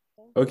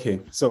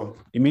 Okay, so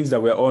it means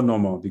that we're all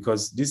normal,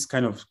 because this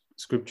kind of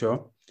scripture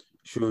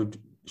should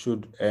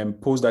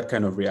pose that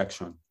kind of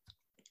reaction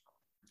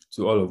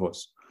to all of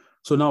us.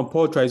 So now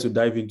Paul tries to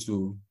dive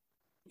into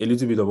a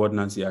little bit of what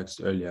Nancy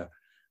asked earlier,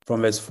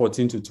 from verse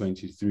 14 to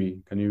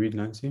 23. Can you read,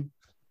 Nancy?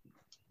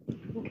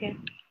 Okay.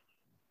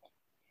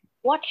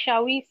 What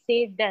shall we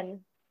say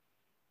then?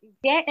 Is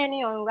there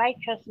any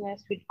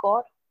unrighteousness with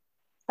God?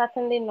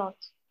 Certainly not.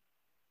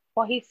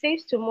 For he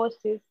says to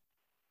Moses,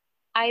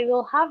 I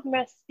will have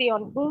mercy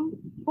on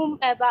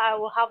whomever I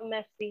will have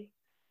mercy,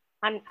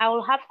 and I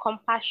will have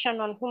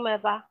compassion on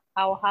whomever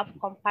I will have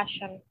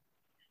compassion.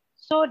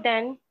 So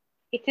then,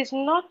 it is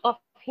not of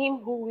him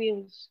who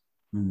wills,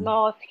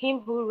 nor of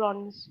him who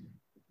runs,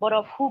 but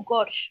of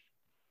God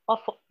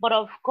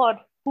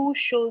who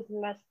shows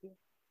mercy.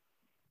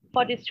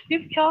 For the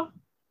scripture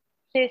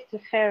says to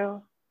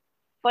Pharaoh,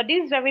 for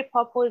this very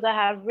purpose I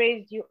have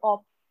raised you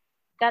up,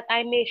 that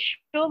I may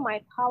show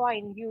my power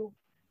in you,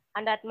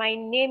 and that my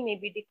name may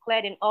be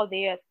declared in all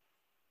the earth.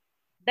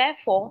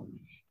 Therefore,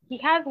 he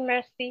has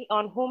mercy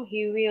on whom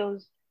he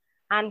wills,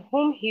 and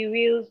whom he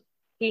wills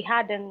he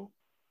hardens.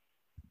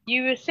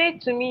 You will say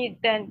to me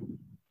then,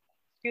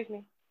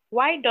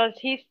 why does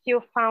he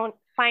still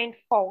find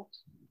fault?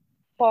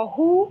 For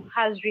who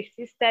has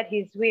resisted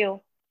his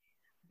will?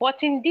 But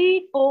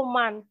indeed, O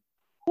man,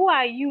 who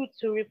are you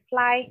to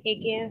reply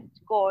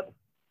against God?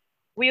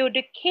 Will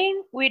the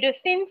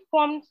thing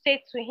formed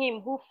say to him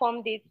who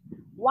formed it,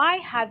 why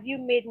have you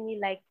made me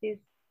like this?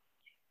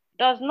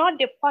 Does not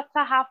the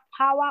potter have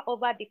power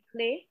over the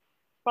clay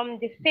from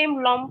the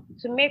same lump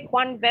to make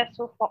one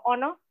vessel for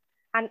honor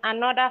and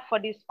another for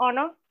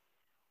dishonor?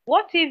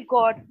 What if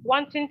God,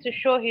 wanting to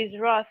show his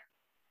wrath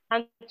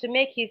and to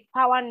make his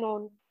power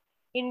known,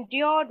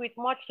 endured with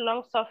much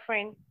long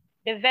suffering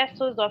the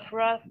vessels of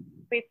wrath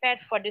prepared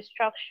for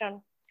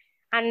destruction,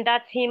 and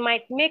that he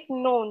might make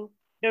known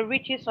the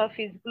riches of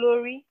his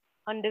glory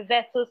on the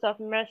vessels of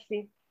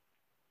mercy,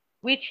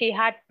 which he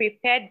had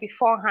prepared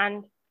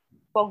beforehand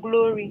for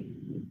glory.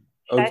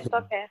 Should I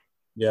stop here?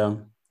 Yeah,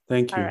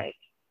 thank you. All right.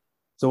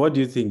 So what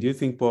do you think? Do you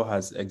think Paul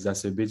has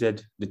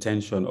exacerbated the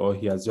tension, or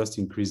he has just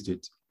increased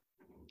it?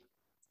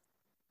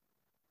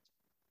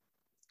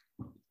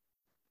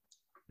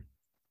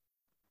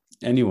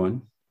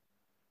 Anyone?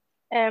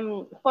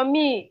 For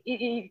me,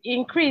 it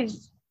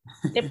increased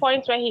the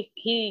point where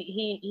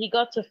he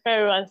got to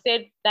Pharaoh and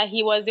said that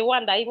he was the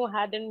one that even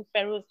hardened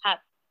Pharaoh's heart.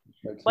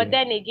 Okay. But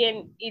then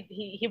again,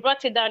 he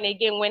brought it down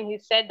again when he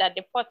said that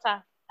the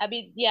potter,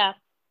 the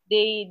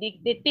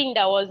thing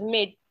that was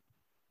made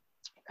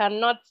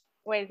cannot,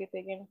 where is it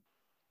again?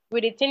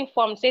 With the thing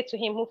formed, say to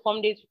him who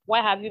formed it,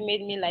 why have you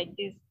made me like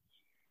this?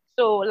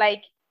 So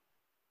like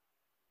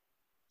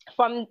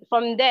from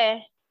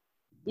there,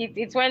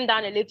 it went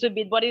down a little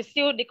bit, but it's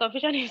still, the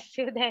confusion is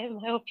still there in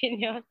my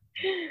opinion.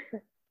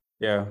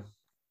 Yeah.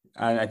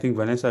 And I think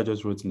Vanessa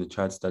just wrote in the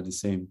chat that the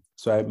same.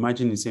 So I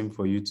imagine the same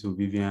for you too,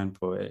 Vivian,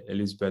 for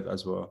Elizabeth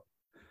as well.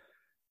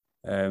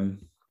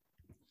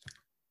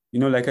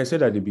 Like I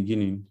said at the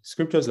beginning,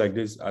 scriptures like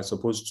this are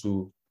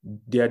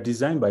they are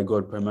designed by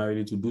God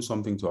primarily to do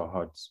something to our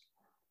hearts.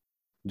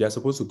 They are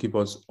supposed to keep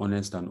us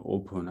honest and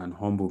open and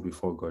humble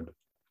before God.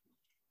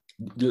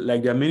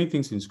 Like there are many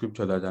things in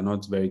scripture that are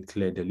not very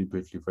clear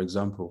deliberately. For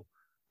example,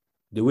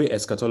 the way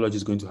eschatology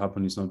is going to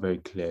happen is not very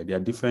clear. There are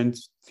different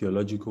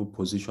theological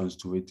positions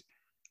to it,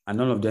 and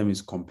none of them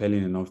is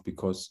compelling enough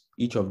because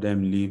each of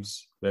them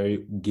leaves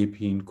very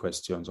gaping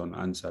questions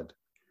unanswered.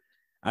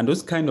 And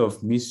those kind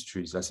of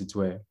mysteries, as it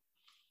were,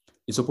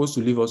 is supposed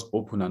to leave us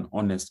open and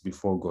honest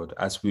before God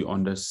as we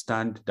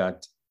understand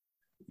that,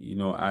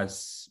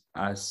 as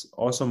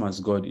awesome as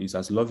God is,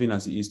 as loving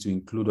as he is to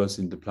include us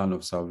in the plan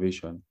of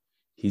salvation,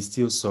 he's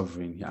still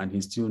sovereign and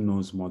he still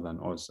knows more than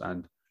us.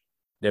 And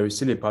there is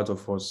still a part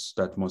of us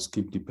that must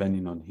keep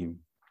depending on him.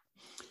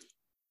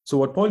 So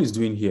what Paul is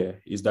doing here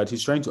is that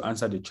he's trying to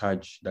answer the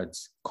charge that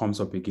comes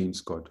up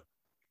against God.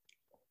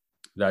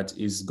 That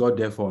is God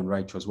therefore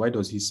unrighteous? Why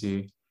does he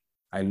say,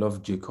 I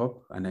love Jacob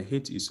and I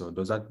hate Esau?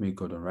 Does that make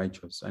God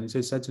unrighteous? And he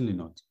says, certainly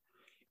not.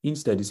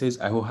 Instead, he says,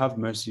 I will have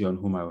mercy on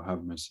whom I will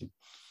have mercy,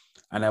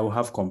 and I will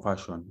have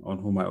compassion on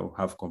whom I will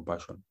have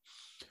compassion.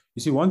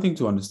 You see, one thing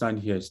to understand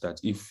here is that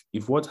if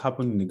what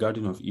happened in the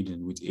Garden of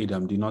Eden with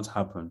Adam did not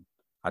happen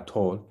at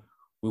all,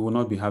 we will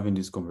not be having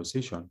this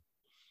conversation.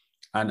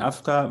 And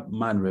after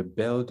man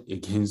rebelled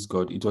against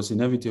God, it was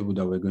inevitable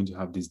that we're going to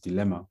have this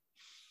dilemma.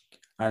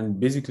 And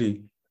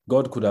basically,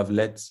 God could have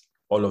let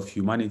all of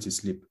humanity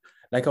sleep.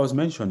 Like I was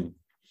mentioning,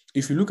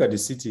 if you look at the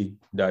city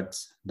that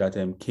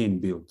Cain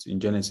built in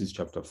Genesis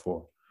chapter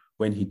 4,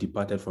 when he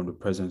departed from the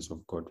presence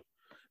of God,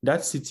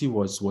 that city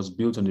was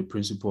built on the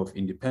principle of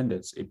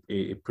independence,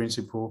 a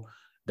principle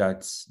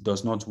that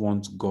does not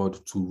want God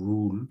to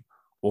rule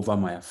over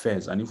my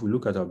affairs. And if we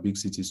look at our big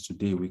cities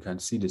today, we can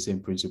see the same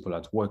principle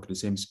at work, the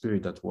same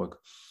spirit at work.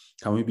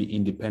 Can we be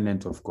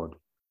independent of God?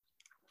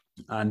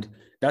 And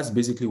that's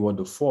basically what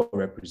the fall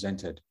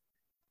represented.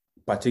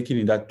 Partaking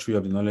in that tree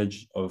of the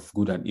knowledge of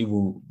good and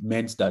evil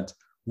meant that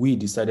we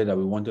decided that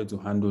we wanted to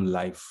handle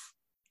life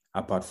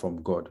apart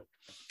from God.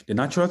 The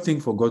natural thing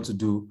for God to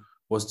do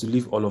was to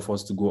leave all of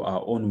us to go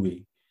our own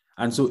way.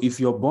 And so if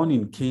you're born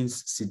in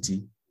Cain's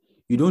city,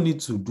 you don't need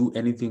to do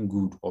anything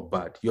good or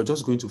bad. You're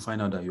just going to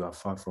find out that you are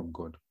far from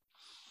God.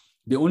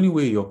 The only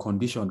way your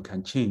condition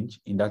can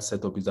change in that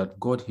setup is that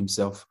God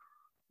himself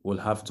will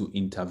have to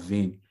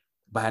intervene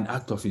by an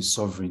act of his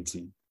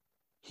sovereignty.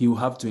 He will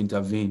have to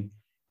intervene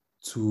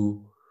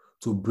to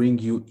bring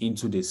you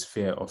into the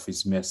sphere of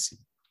his mercy.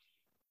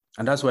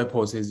 And that's why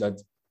Paul says that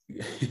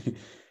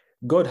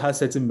God has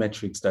certain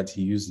metrics that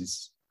he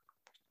uses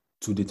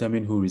to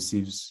determine who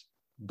receives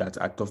that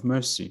act of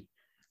mercy.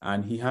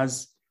 And he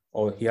has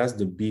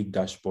the big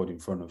dashboard in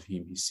front of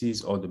him. He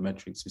sees all the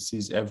metrics. He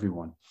sees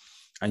everyone.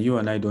 And you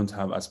and I don't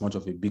have as much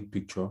of a big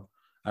picture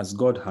as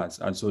God has.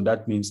 And so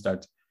that means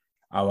that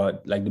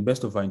the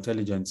best of our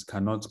intelligence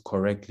cannot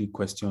correctly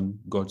question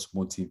God's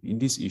motive in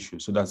this issue.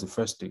 So that's the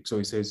first thing. So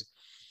he says,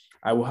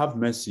 I will have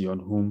mercy on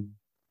whom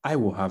I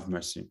will have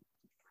mercy.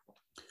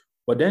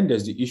 But then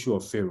there's the issue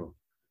of Pharaoh.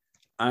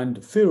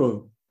 And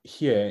Pharaoh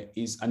here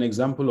is an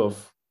example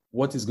of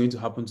what is going to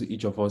happen to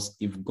each of us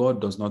if God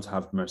does not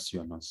have mercy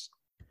on us.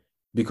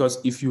 Because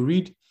if you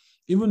read,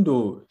 even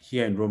though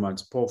here in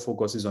Romans, Paul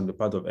focuses on the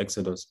part of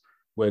Exodus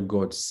where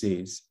God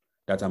says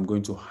that I'm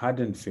going to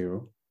harden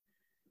Pharaoh,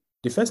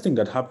 the first thing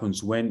that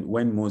happens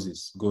when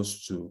Moses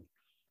goes to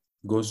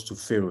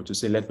Pharaoh to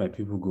say, let my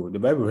people go, the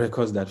Bible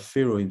records that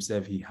Pharaoh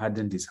himself, he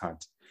hardened his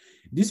heart.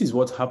 This is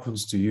what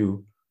happens to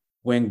you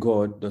when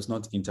God does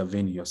not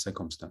intervene in your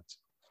circumstance.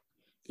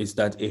 It's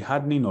that a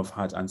hardening of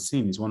heart, and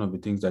sin is one of the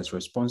things that's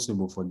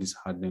responsible for this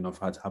hardening of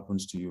heart,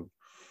 happens to you.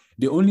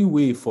 The only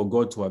way for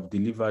God to have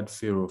delivered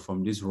Pharaoh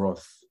from this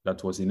wrath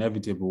that was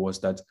inevitable was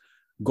that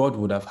God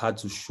would have had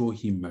to show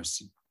him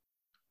mercy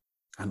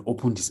and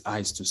open his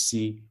eyes to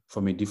see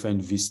from a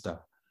different vista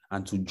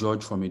and to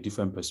judge from a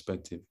different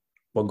perspective.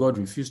 But God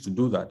refused to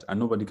do that, and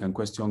nobody can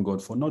question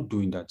God for not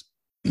doing that.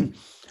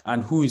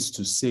 And who is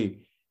to say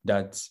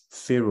that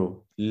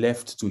Pharaoh,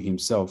 left to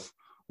himself,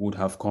 would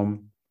have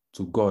come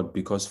to God,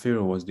 because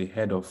Pharaoh was the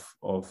head of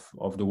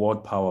the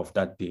world power of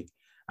that day.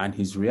 And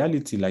his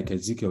reality, like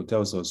Ezekiel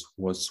tells us,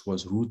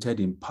 was rooted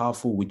in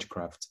powerful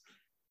witchcraft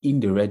in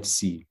the Red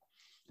Sea.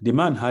 The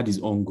man had his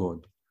own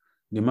God.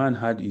 The man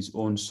had his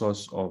own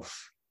source of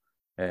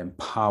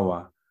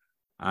power,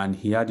 and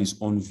he had his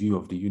own view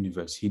of the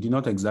universe. He did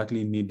not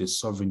exactly need the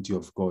sovereignty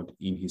of God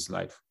in his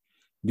life.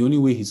 The only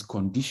way his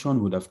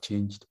condition would have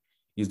changed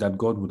is that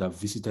God would have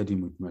visited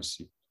him with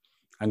mercy.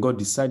 And God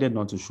decided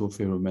not to show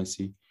Pharaoh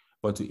mercy,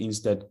 but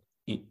instead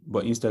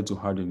to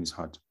harden his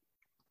heart.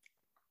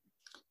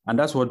 And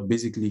that's what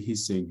basically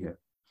he's saying here.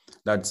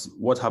 That's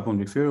what happened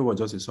with Pharaoh was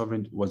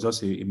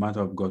just a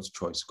matter of God's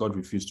choice. God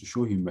refused to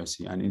show him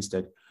mercy and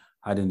instead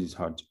hardened his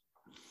heart.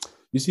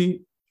 You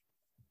see,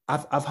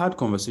 I've had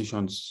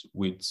conversations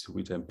with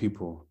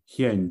people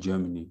here in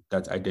Germany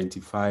that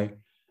identify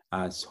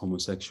as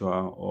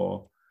homosexual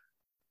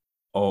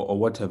or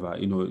whatever.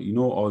 You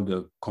know all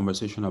the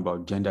conversation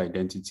about gender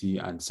identity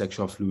and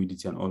sexual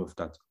fluidity and all of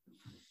that.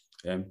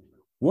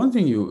 One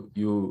thing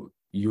you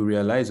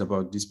realize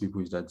about these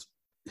people is that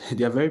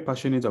they are very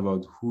passionate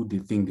about who they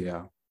think they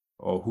are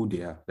or who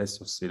they are. Let's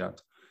just say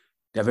that.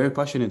 They're very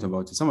passionate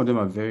about it. Some of them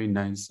are very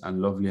nice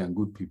and lovely and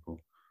good people.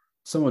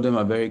 Some of them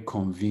are very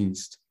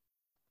convinced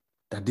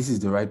that this is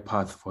the right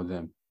path for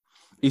them.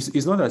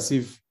 It's not as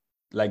if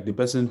like the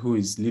person who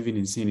is living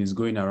in sin is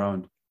going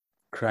around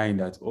crying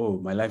that, oh,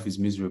 my life is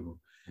miserable.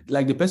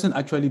 Like the person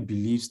actually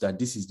believes that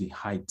this is the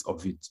height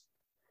of it.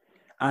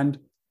 And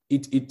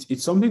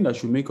it's something that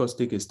should make us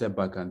take a step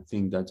back and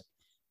think that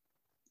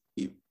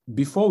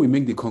before we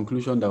make the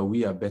conclusion that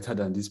we are better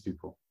than these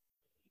people,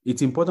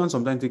 it's important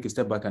sometimes to take a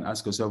step back and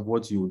ask yourself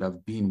what you would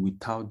have been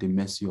without the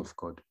mercy of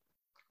God.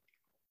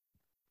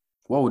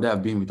 What would I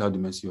have been without the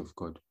mercy of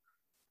God?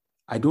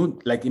 I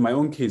don't, like in my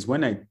own case,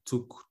 when I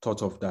took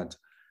thought of that,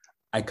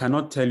 I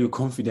cannot tell you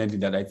confidently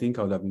that I think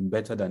I would have been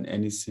better than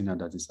any sinner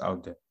that is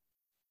out there.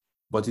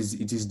 But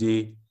it is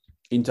the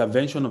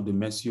intervention of the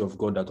mercy of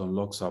God that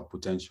unlocks our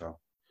potential.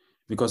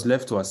 Because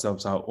left to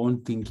ourselves, our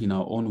own thinking,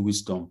 our own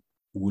wisdom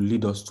will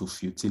lead us to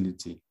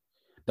futility.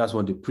 That's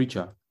what the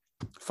preacher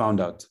found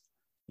out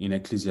in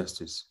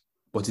Ecclesiastes.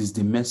 But it's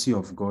the mercy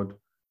of God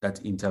that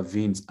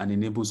intervenes and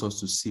enables us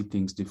to see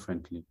things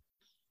differently.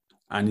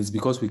 And it's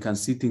because we can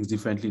see things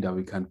differently that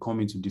we can come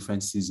into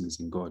different seasons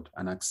in God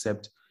and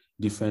accept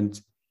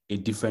a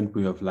different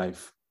way of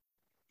life.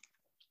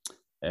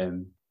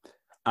 And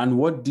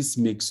what this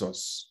makes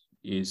us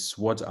is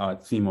what our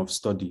theme of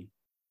study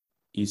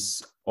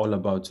is all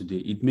about today.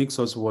 It makes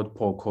us what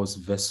Paul calls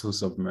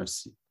vessels of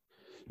mercy.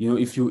 You know,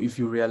 if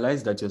you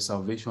realize that your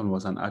salvation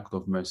was an act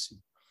of mercy,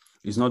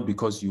 it's not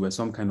because you were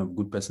some kind of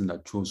good person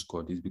that chose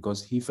God. It's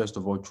because he first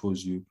of all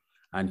chose you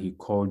and he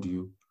called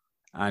you.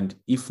 And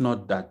if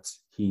not that,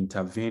 he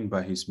intervened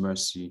by his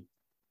mercy,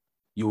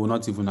 you will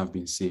not even have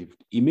been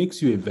saved. It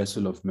makes you a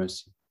vessel of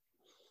mercy.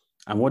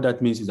 And what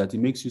that means is that it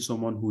makes you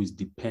someone who is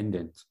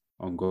dependent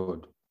on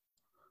God.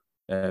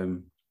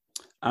 And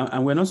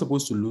we're not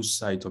supposed to lose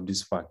sight of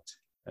this fact,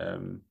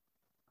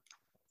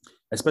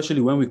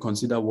 especially when we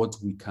consider what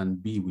we can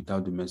be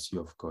without the mercy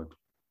of God.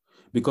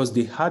 Because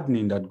the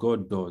hardening that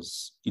God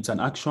does, it's an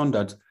action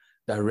that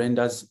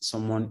renders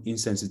someone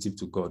insensitive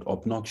to God,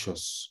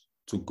 obnoxious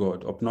to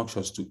God,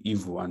 obnoxious to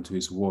evil and to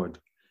his word.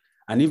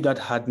 And if that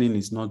hardening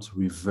is not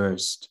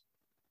reversed,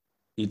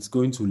 it's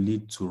going to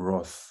lead to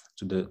wrath,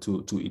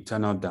 to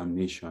eternal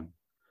damnation.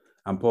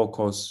 And Paul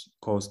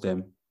calls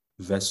them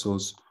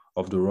vessels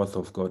of the wrath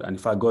of God. And in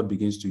fact, God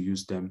begins to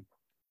use them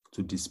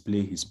to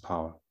display his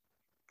power.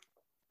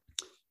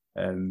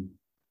 And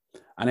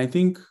I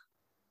think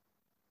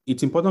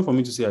it's important for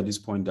me to say at this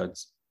point that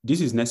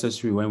this is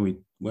necessary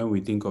when we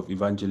think of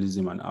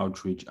evangelism and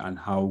outreach and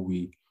how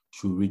we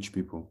should reach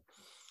people.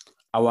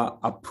 Our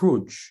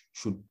approach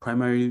should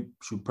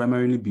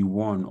primarily be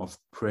one of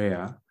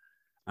prayer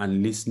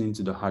and listening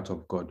to the heart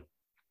of God,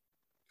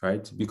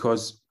 right?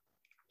 Because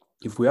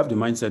if we have the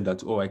mindset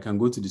that, oh, I can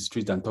go to the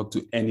street and talk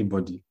to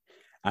anybody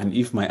And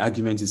if my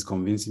argument is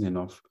convincing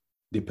enough,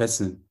 the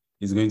person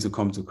is going to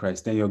come to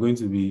Christ. Then you're going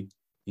to be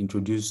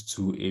introduced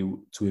to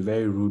a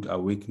very rude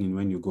awakening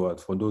when you go out,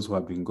 for those who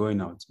have been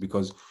going out,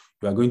 because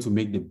you are going to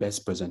make the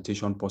best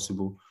presentation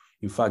possible.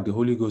 In fact, the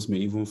Holy Ghost may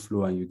even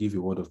flow and you give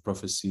a word of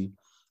prophecy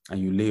and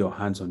you lay your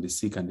hands on the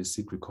sick and the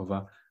sick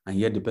recover, and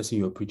yet the person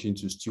you're preaching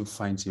to still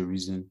finds a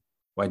reason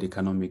why they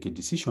cannot make a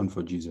decision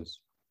for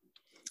Jesus.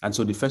 And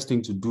so the first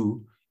thing to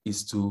do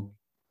is to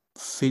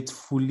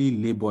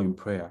faithfully labor in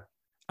prayer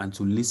and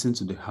to listen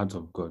to the heart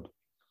of God.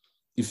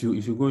 If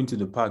you go into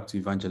the park to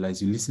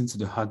evangelize, you listen to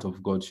the heart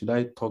of God. Should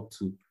I talk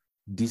to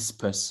this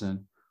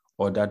person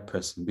or that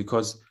person?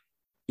 Because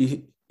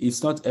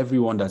it's not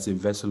everyone that's a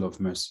vessel of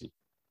mercy.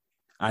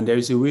 And there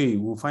is a way,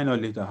 we'll find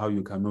out later how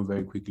you can know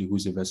very quickly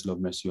who's a vessel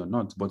of mercy or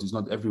not, but it's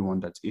not everyone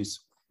that is.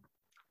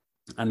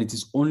 And it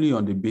is only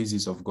on the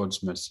basis of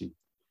God's mercy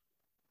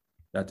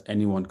that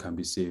anyone can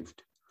be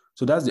saved.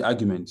 So that's the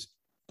argument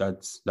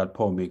that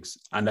Paul makes,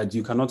 and that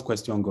you cannot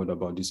question God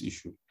about this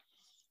issue.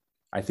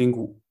 I think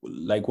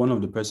like one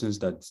of the persons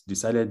that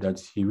decided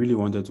that he really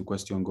wanted to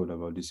question God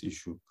about this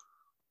issue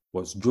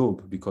was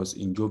Job, because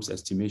in Job's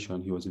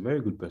estimation, he was a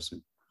very good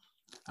person.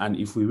 And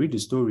if we read the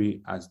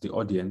story as the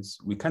audience,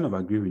 we kind of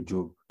agree with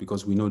Job,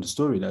 because we know the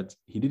story that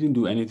he didn't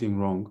do anything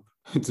wrong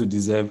to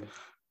deserve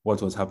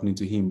what was happening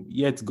to him.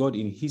 Yet God,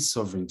 in his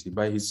sovereignty,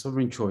 by his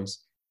sovereign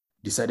choice,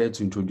 decided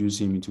to introduce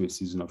him into a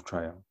season of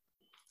trial.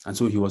 And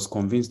so he was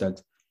convinced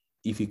that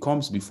if he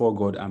comes before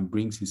God and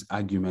brings his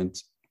argument,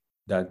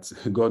 that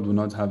God will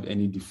not have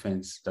any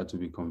defense that will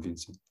be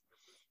convincing.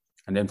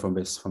 And then from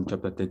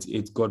chapter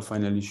 38, God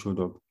finally showed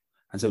up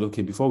and said,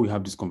 okay, before we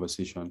have this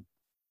conversation,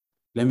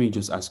 let me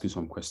just ask you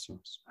some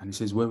questions. And he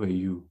says, where were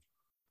you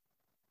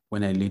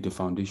when I laid the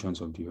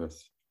foundations of the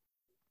earth?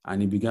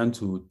 And he began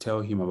to tell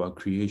him about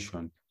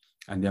creation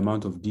and the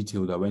amount of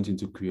detail that went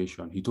into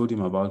creation. He told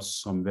him about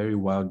some very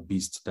wild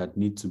beasts that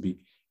need to be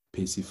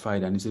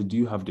pacified. And he said, do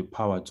you have the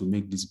power to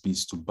make these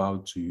beasts to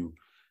bow to you?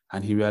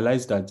 And he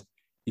realized that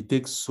it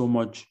takes so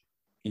much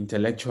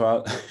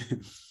intellectual,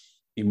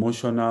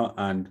 emotional,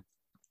 and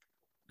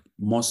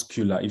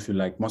muscular, if you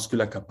like,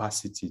 muscular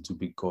capacity to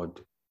be God.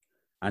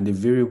 And the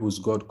variables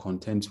God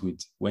contends with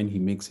when he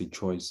makes a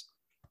choice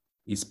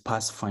is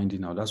past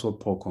finding out. That's what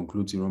Paul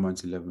concludes in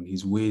Romans 11.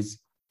 His ways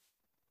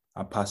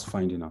are past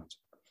finding out.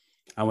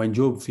 And when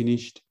God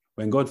finished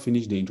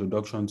the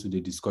introduction to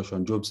the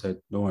discussion, Job said,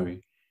 don't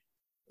worry,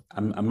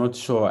 I'm not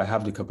sure I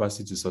have the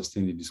capacity to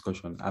sustain the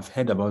discussion. I've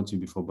heard about you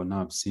before, but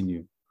now I've seen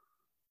you.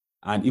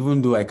 And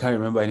even though I can't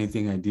remember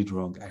anything I did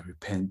wrong, I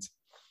repent.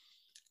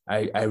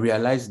 I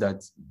realize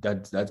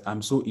that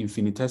I'm so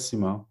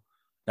infinitesimal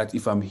that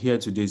if I'm here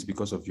today, it's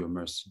because of your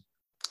mercy.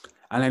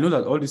 And I know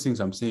that all these things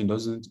I'm saying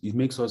it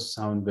makes us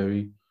sound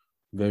very,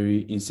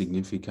 very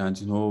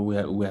insignificant. You know,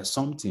 we're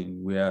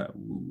something.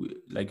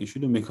 Like, it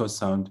shouldn't make us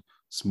sound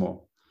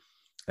small.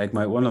 Like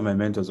one of my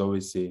mentors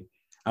always say,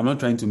 I'm not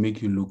trying to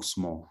make you look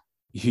small.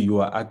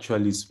 You are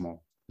actually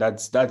small.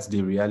 That's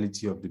the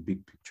reality of the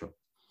big picture.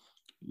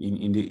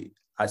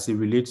 As it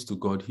relates to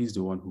God, he's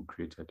the one who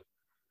created.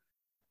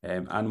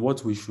 And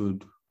what we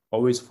should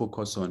always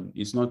focus on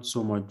is not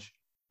so much,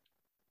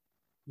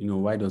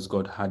 why does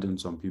God harden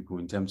some people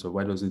in terms of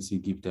why doesn't he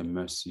give them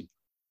mercy?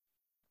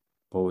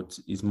 But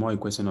it's more a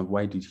question of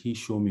why did he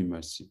show me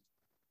mercy?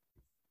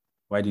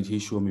 Why did he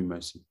show me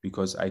mercy?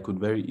 Because I could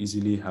very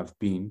easily have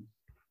been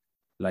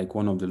like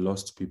one of the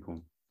lost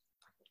people.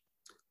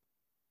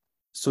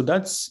 So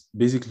that's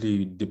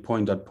basically the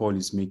point that Paul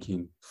is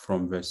making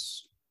from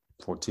verse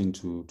 14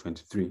 to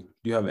 23. Do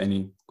you have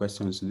any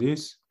questions to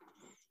this?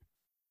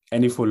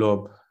 Any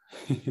follow-up?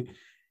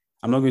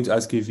 I'm not going to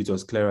ask you if it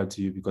was clearer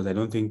to you, because I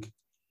don't think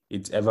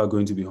it's ever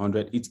going to be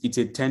 100. It's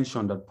a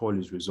tension that Paul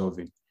is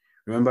resolving.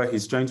 Remember,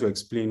 he's trying to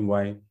explain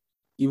why,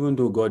 even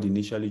though God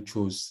initially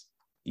chose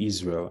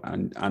Israel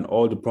and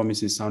all the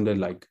promises sounded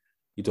like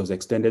it was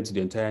extended to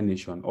the entire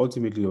nation,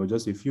 ultimately there were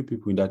just a few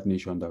people in that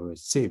nation that were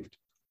saved.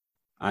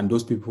 And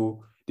those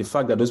people, the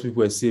fact that those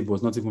people were saved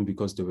was not even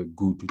because they were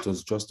good. It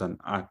was just an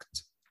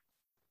act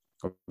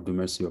of the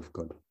mercy of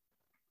God.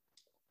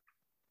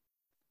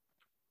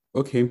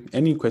 Okay,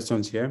 any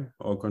questions here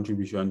or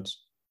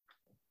contributions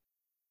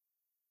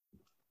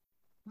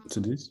to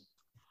this?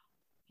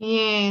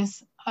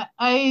 Yes,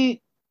 I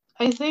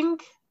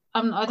think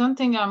I don't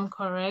think I'm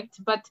correct,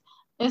 but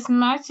as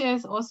much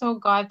as also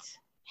God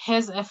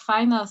has a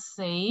final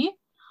say,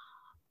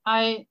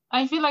 I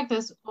feel like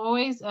there's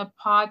always a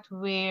part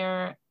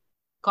where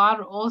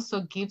God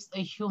also gives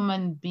a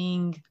human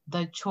being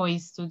the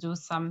choice to do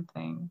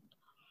something.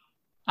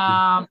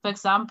 For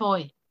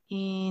example,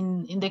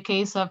 in the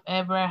case of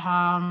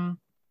Abraham,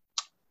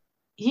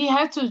 he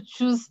had to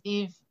choose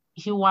if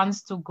he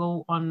wants to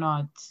go or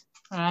not,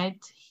 right?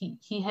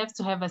 He has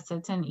to have a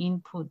certain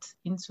input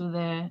into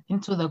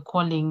the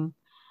calling.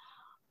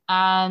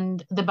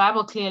 And the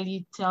Bible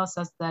clearly tells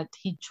us that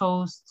he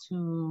chose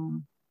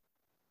to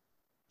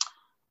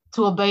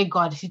obey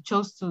God. He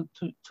chose to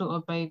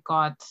obey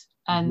God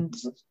and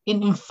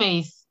in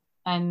faith.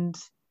 And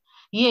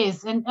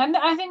Yes, and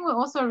I think we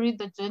also read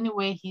the journey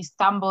where he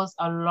stumbles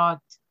a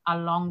lot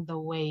along the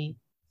way.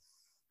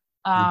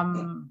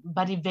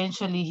 But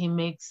eventually he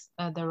makes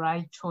the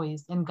right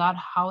choice, and God,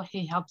 how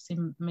he helps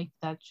him make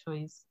that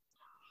choice.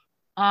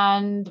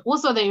 And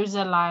also the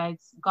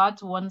Israelites,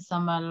 God wants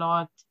them a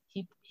lot.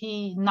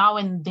 He now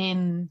and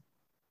then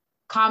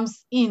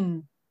comes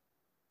in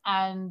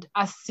and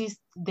assists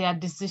their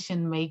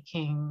decision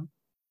making.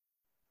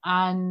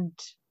 And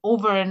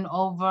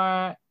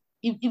over,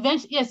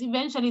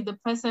 eventually the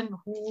person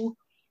who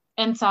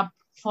ends up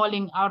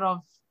falling out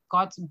of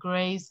God's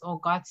grace or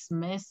God's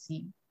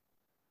mercy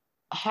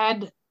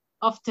had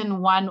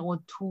often one or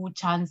two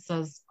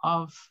chances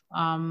of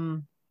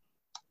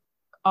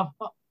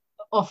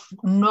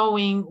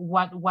knowing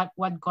what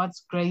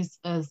God's grace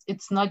is.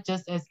 It's not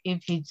just as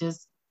if he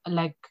just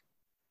like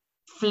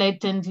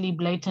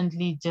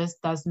blatantly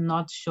just does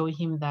not show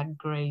him that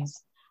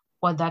grace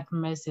or that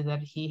mercy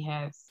that he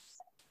has.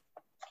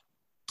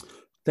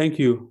 Thank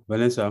you,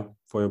 Vanessa,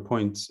 for your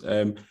points.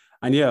 And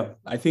yeah,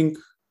 I think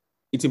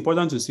it's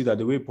important to see that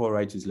the way Paul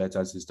writes his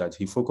letters is that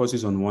he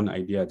focuses on one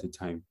idea at a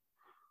time.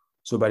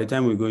 So by the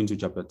time we go into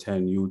chapter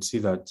 10, you would see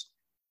that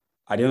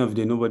at the end of the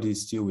day, nobody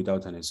is still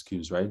without an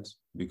excuse, right?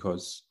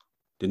 Because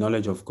the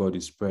knowledge of God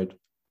is spread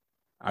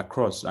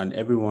across, and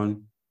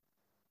everyone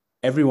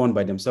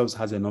by themselves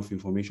has enough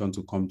information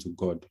to come to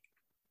God,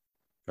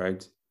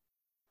 right?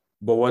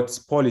 But what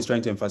Paul is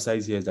trying to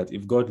emphasize here is that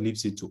if God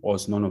leaves it to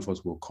us, none of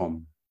us will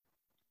come.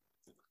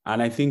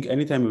 And I think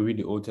anytime we read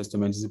the Old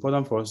Testament, it's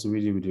important for us to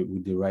read it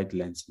with the right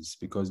lenses,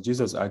 because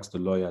Jesus asked the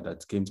lawyer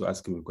that came to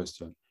ask him a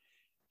question.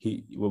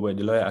 The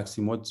lawyer asked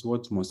him, what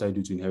must I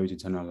do to inherit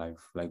eternal life?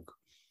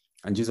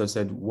 And Jesus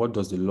said, what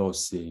does the law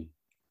say?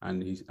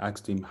 And he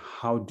asked him,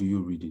 how do you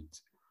read it?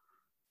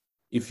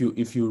 If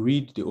you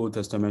read the Old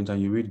Testament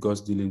and you read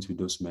God's dealings with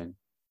those men,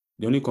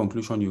 the only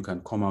conclusion you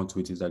can come out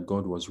with is that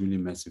God was really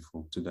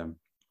merciful to them,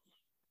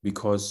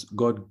 because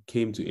God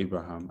came to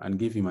Abraham and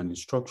gave him an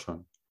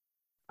instruction.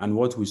 And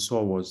what we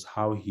saw was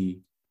how he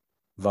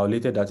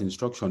violated that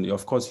instruction.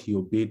 Of course, he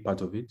obeyed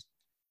part of it,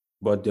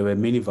 but there were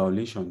many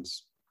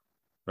violations,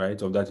 right,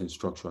 of that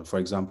instruction. For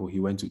example, he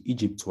went to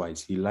Egypt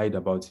twice. He lied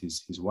about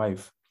his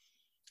wife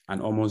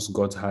and almost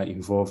got her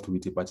involved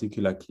with a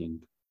particular king.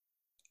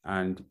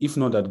 And if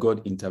not that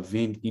God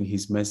intervened in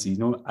his mercy,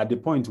 at the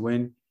point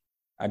when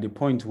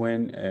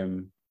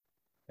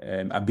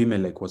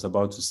Abimelech was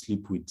about to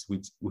sleep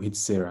with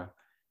Sarah,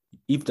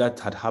 if that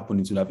had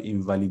happened, it would have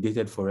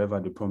invalidated forever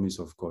the promise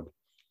of God.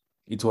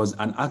 It was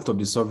an act of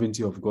the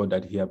sovereignty of God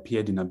that he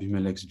appeared in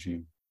Abimelech's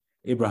dream.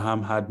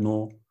 Abraham had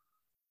no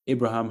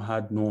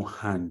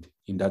hand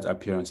in that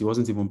appearance. He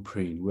wasn't even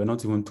praying. We're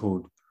not even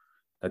told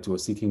that he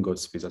was seeking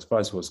God's face. As far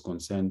as he was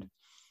concerned,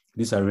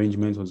 this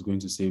arrangement was going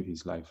to save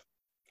his life.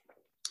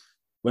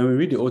 When we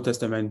read the Old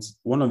Testament,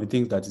 one of the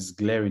things that is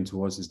glaring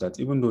to us is that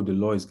even though the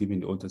law is given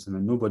in the Old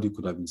Testament, nobody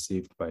could have been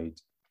saved by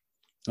it,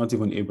 not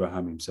even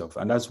Abraham himself.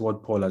 And that's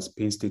what Paul has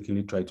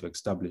painstakingly tried to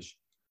establish,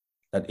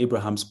 that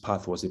Abraham's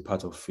path was a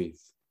path of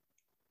faith.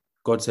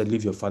 God said,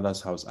 leave your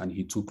father's house, and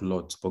he took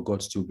Lot, but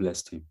God still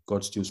blessed him.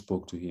 God still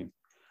spoke to him.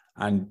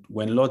 And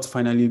when Lot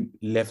finally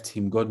left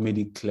him, God made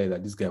it clear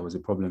that this guy was a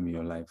problem in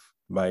your life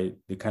by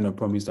the kind of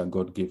promise that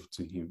God gave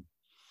to him.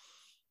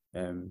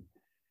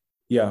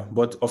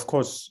 But of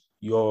course,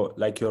 you're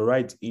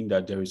right in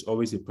that there is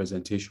always a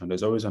presentation.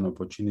 There's always an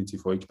opportunity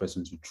for each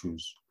person to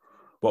choose.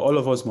 But all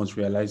of us must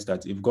realize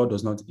that if God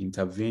does not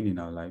intervene in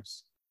our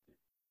lives,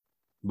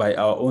 by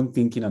our own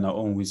thinking and our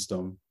own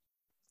wisdom,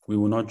 we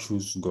will not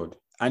choose God.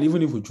 And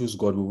even if we choose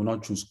God, we will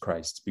not choose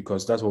Christ,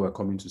 because that's what we're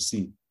coming to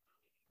see.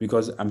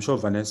 Because I'm sure,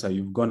 Vanessa,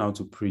 you've gone out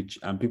to preach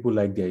and people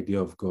like the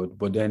idea of God.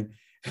 But then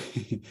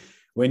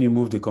when you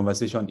move the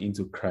conversation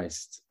into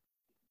Christ,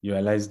 you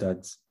realize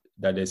that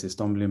there's a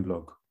stumbling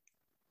block,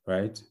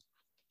 right?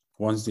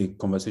 Once the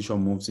conversation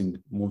moves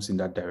in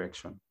that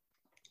direction.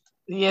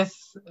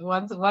 Yes,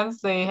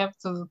 once they have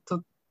to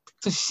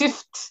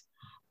shift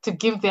to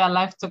give their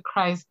life to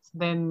Christ,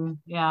 then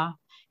yeah.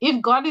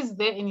 If God is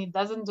there and he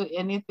doesn't do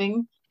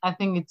anything, I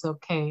think it's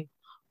okay.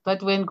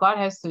 But when God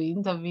has to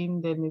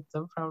intervene, then it's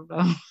a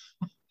problem.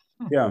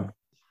 Yeah.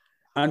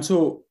 And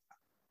so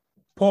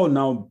Paul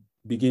now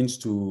begins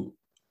to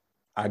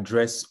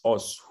address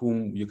us,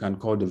 whom you can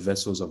call the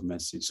vessels of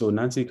mercy. So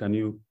Nancy, can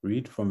you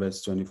read from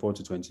verse 24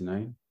 to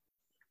 29?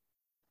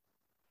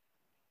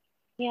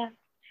 Yeah.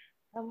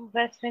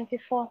 Verse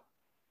 24.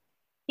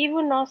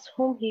 Even us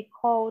whom he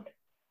called,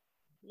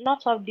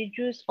 not of the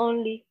Jews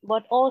only,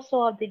 but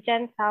also of the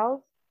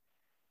Gentiles,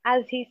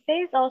 as he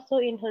says also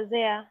in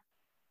Hosea,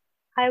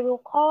 I will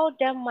call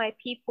them my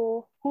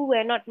people who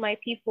were not my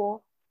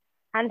people,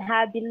 and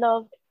her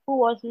beloved who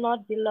was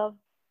not beloved.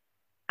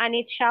 And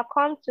it shall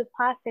come to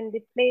pass in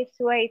the place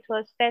where it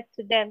was said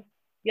to them,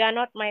 you are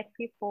not my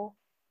people,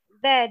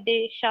 there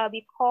they shall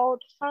be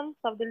called sons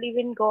of the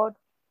living God.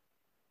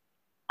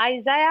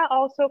 Isaiah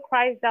also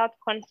cries out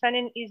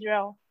concerning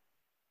Israel,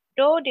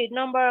 though the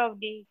number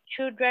of the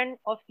children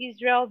of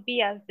Israel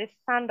be as the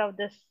sand of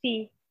the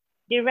sea,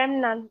 the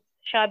remnant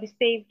shall be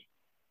saved.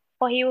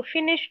 For he will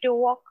finish the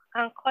work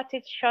and cut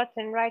it short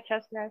in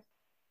righteousness,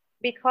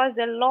 because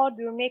the Lord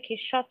will make a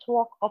short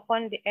walk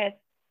upon the earth.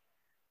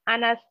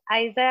 And as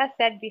Isaiah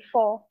said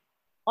before,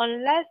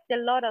 unless the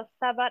Lord of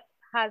Sabbath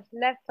has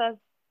left us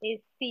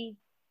a seed,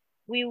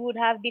 we would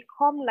have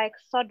become like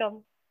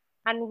Sodom,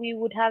 and we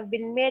would have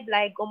been made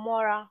like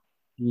Gomorrah.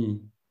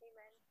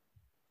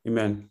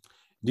 Amen.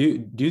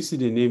 Do you see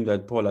the name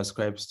that Paul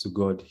ascribes to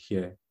God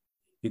here?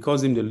 He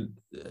calls him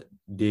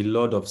the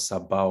Lord of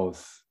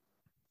Sabaoth.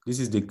 This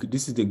is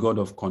the God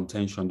of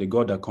contention, the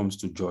God that comes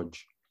to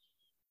judge.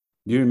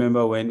 Do you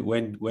remember when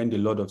the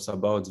Lord of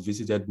Sabaoth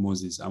visited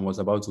Moses and was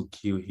about to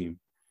kill him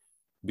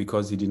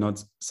because he did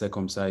not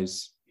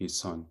circumcise his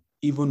son?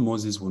 Even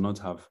Moses would not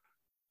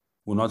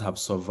have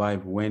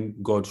survived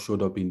when God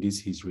showed up in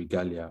his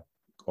regalia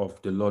of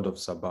the Lord of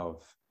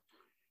Sabaoth.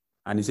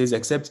 And he says,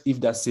 except if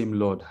that same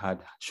Lord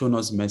had shown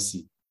us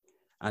mercy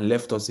and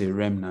left us a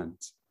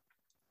remnant,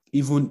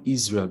 even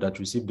Israel that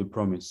received the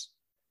promise.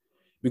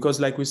 Because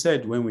like we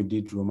said when we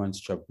did Romans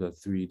chapter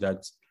 3,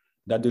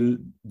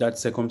 that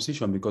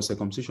circumcision, because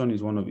circumcision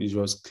is one of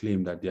Israel's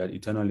claim that they are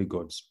eternally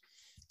God's.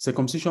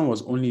 Circumcision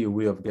was only a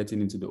way of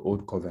getting into the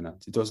old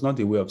covenant. It was not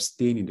a way of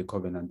staying in the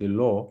covenant. The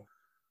law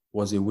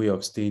was a way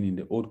of staying in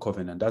the old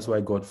covenant. That's why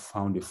God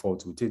found a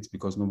fault with it,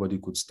 because nobody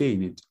could stay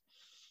in it.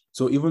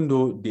 So even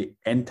though they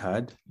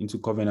entered into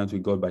covenant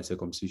with God by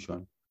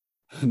circumcision,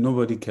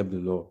 nobody kept the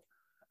law.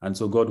 And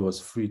so God was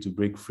free to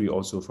break free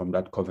also from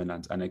that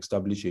covenant and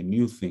establish a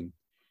new thing,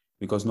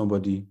 because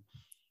nobody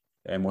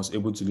was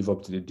able to live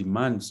up to the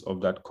demands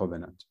of that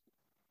covenant.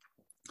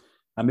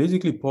 And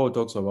basically, Paul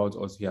talks about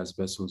us here as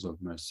vessels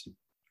of mercy.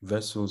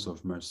 Vessels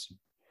of mercy.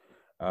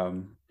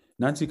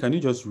 Nancy, can you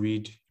just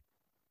read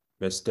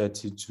verse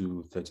 30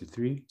 to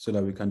 33 so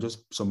that we can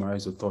just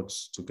summarize the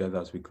thoughts together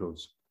as we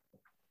close?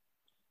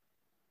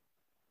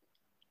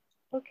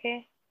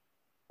 Okay.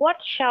 What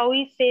shall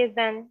we say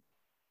then?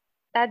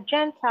 That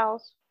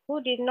Gentiles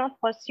who did not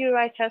pursue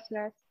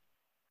righteousness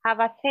have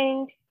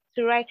attained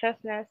to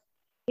righteousness,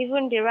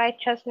 even the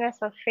righteousness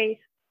of faith.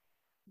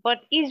 But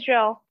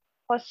Israel,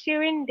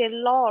 pursuing the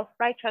law of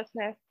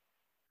righteousness,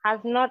 has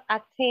not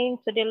attained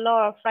to the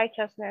law of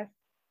righteousness.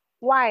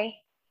 Why?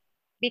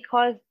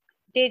 Because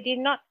they did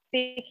not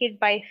seek it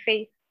by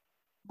faith,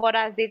 but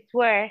as it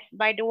were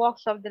by the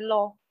works of the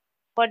law.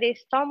 For they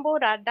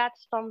stumbled at that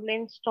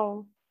stumbling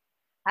stone.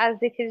 As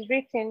it is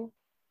written,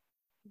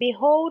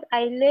 behold,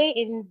 I lay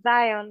in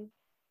Zion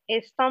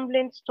a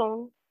stumbling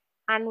stone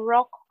and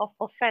rock of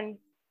offense,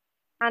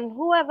 and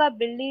whoever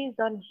believes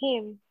on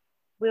him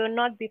will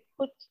not be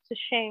put to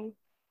shame.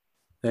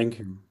 Thank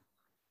you.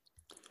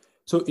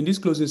 So in these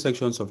closing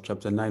sections of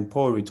chapter 9,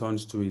 Paul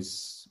returns to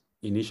his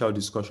initial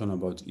discussion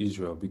about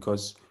Israel,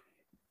 because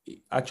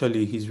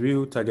actually his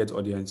real target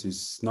audience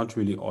is not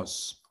really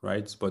us,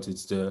 right? But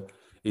it's the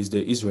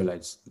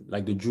Israelites,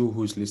 like the Jew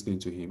who's listening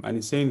to him. And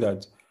he's saying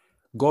that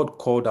God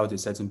called out a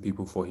certain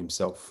people for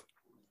himself.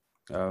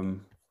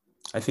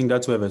 I think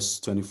that's where verse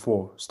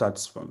 24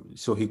 starts from.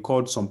 So he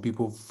called some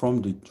people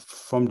from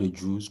the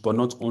Jews, but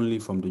not only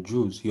from the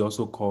Jews, he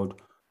also called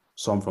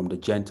some from the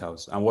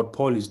Gentiles. And what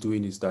Paul is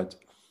doing is that,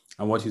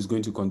 and what he's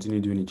going to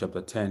continue doing in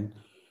chapter 10,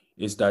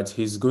 is that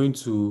he's trying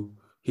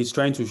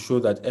to show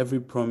that every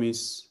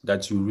promise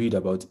that you read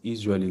about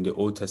Israel in the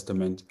Old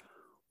Testament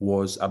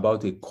was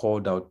about a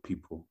called out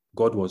people.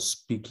 God was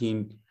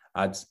speaking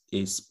at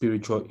a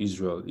spiritual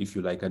Israel, if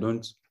you like. I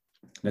don't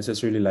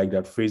necessarily like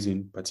that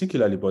phrasing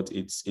particularly, but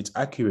it's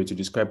accurate to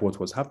describe what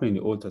was happening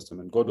in the Old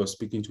Testament. God was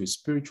speaking to a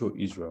spiritual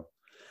Israel,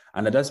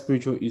 and that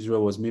spiritual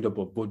Israel was made up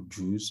of both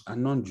Jews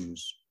and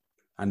non-Jews,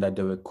 and that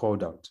they were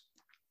called out.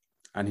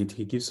 And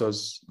he gives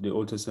us the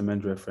Old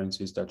Testament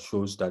references that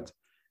shows that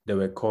they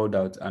were called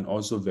out, and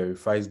also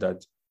verifies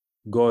that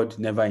God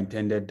never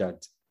intended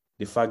that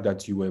the fact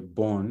that you were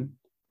born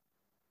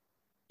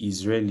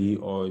Israeli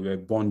or you were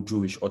born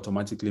Jewish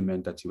automatically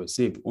meant that you were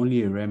saved.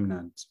 Only a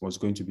remnant was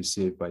going to be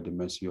saved by the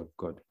mercy of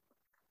God.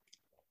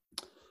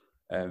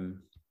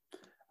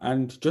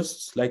 And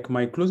just like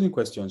my closing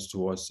questions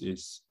to us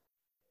is,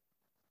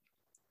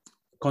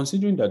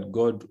 considering that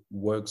God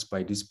works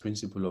by this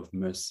principle of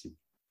mercy,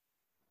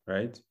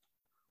 right?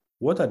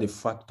 What are the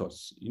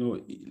factors?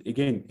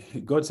 Again,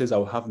 God says,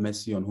 I'll have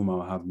mercy on whom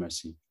I'll have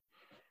mercy.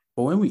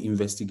 But when we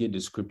investigate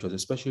the scriptures,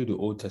 especially the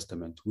Old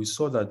Testament, we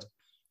saw that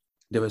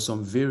there were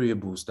some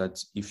variables that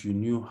if you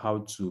knew how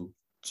to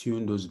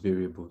tune those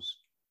variables,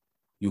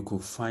 you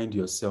could find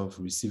yourself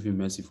receiving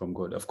mercy from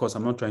God. Of course,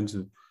 I'm not trying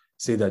to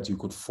say that you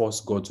could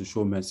force God to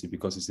show mercy,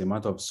 because it's a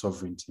matter of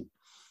sovereignty.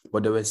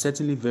 But there were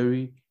certainly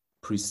very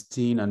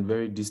pristine and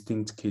very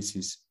distinct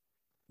cases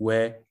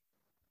where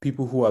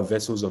people who are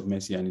vessels of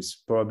mercy, and it's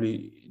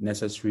probably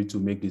necessary to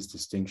make this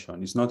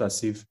distinction. It's not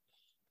as if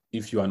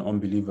you're an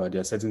unbeliever, there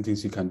are certain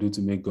things you can do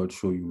to make God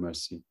show you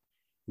mercy.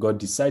 God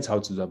decides how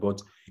to do that.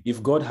 But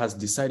if God has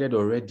decided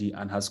already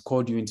and has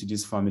called you into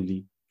this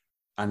family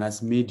and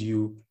has made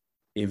you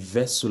a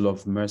vessel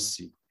of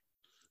mercy,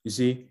 you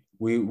see,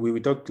 we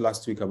talked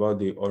last week about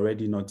the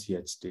already not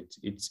yet state.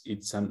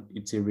 It's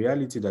a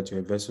reality that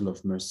you're a vessel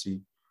of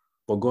mercy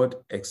but God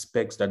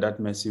expects that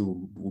mercy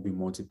will be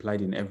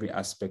multiplied in every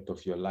aspect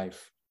of your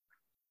life,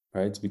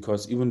 right?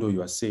 Because even though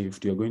you are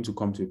saved, you're going to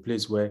come to a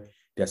place where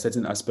there are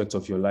certain aspects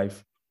of your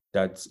life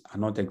that are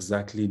not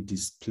exactly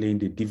displaying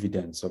the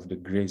dividends of the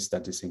grace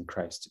that is in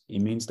Christ. It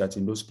means that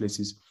in those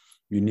places,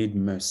 you need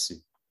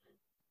mercy.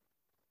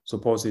 So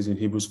Paul says in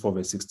Hebrews 4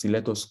 verse 16,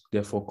 let us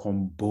therefore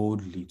come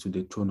boldly to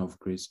the throne of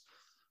grace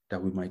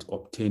that we might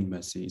obtain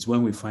mercy. It's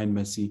when we find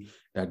mercy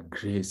that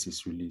grace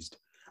is released.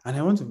 And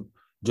I want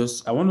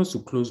us to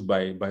close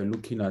by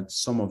looking at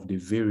some of the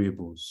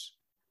variables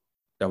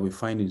that we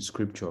find in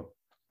scripture,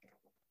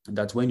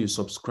 that when you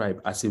subscribe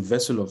as a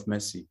vessel of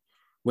mercy,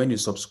 when you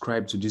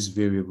subscribe to these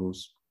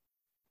variables,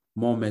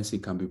 more mercy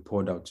can be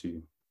poured out to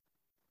you.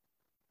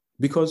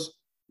 Because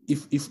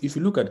if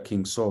you look at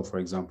King Saul, for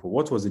example,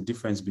 what was the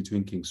difference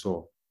between King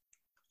Saul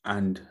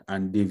and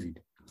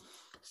David?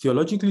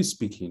 Theologically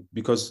speaking,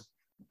 because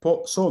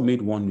Saul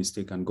made one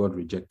mistake and God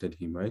rejected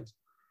him, right?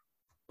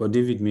 But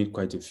David made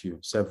quite a few,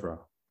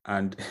 several.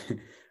 And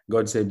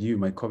God said,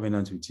 my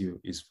covenant with you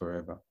is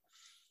forever.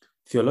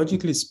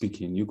 Theologically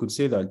speaking, you could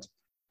say that,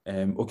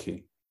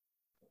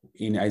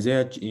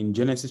 in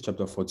Genesis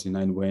chapter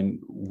 49,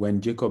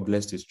 when Jacob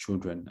blessed his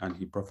children and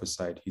he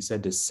prophesied, he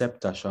said, the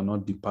scepter shall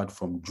not depart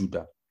from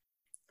Judah,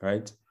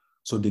 right?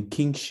 So the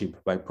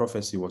kingship by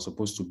prophecy was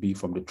supposed to be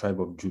from the tribe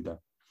of Judah.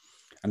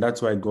 And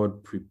that's why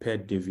God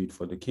prepared David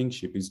for the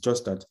kingship. It's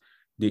just that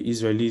the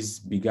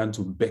Israelis began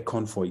to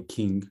beckon for a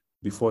king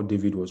before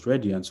David was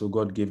ready. And so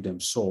God gave them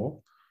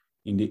Saul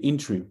in the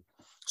interim.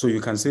 So you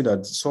can say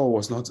that Saul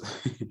was not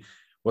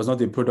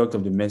a product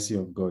of the mercy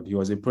of God. He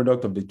was a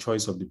product of the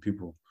choice of the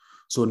people.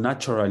 So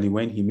naturally,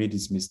 when he made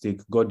his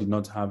mistake, God did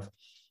not have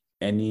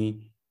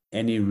any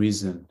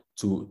reason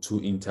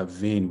to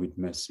intervene with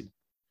mercy.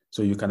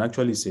 So you can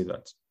actually say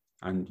that,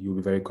 and you'll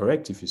be very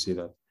correct if you say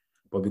that.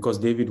 But because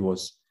David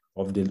was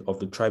of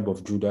the tribe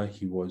of Judah,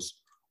 he was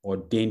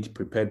ordained,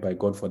 prepared by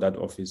God for that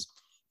office.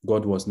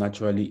 God was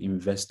naturally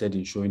invested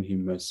in showing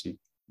him mercy,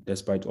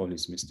 despite all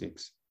his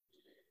mistakes.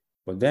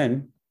 But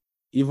then,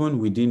 even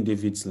within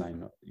David's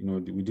line,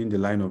 within the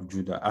line of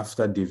Judah,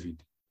 after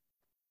David,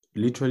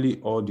 literally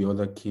all the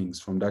other kings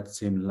from that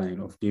same line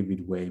of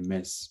David were a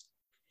mess.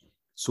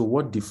 So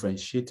what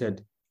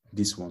differentiated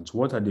these ones?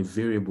 What are the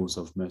variables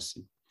of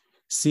mercy?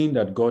 Seeing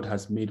that God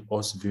has made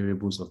us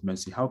variables of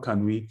mercy, how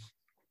can we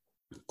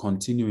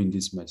continue in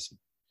this mercy?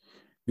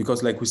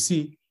 Because like we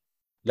see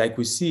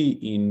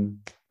in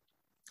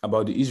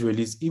about the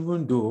Israelites,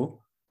 even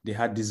though they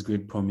had these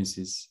great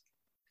promises,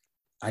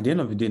 at the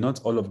end of the day,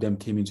 not all of them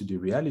came into the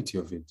reality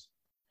of it.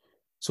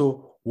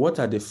 So what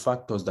are the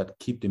factors that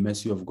keep the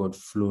mercy of God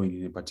flowing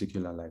in a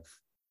particular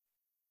life?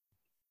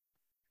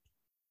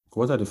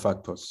 What are the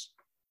factors?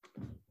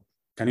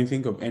 Can you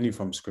think of any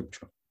from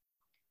scripture?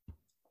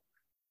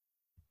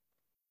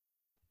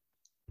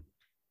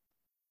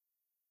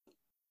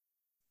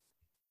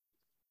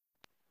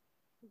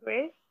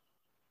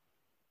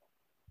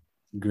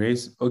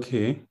 Grace,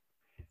 okay.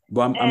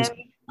 But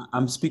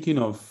I'm speaking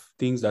of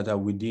things that are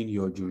within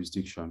your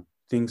jurisdiction,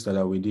 things that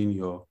are within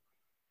your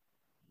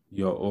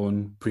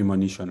own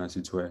premonition, as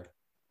it were.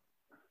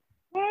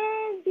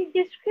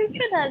 The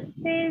scripture that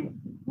says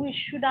we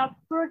should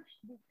approach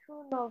the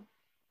throne of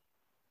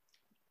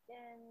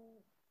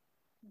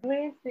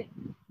grace with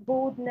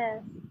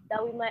boldness,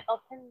 that we might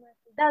obtain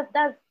mercy.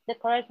 That's the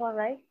correct one,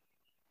 right?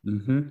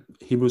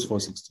 Hebrews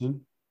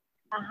 4:16.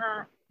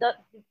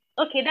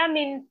 Okay, that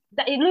means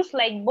that it looks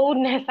like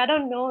boldness. I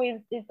don't know.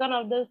 It's one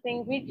of those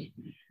things which,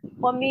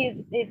 for me,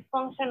 is a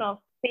function of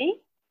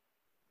faith.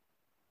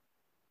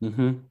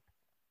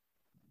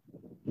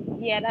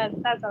 Yeah,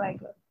 that's all I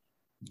got.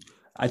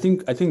 I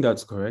think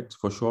that's correct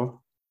for sure.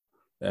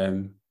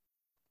 If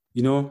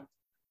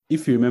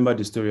you remember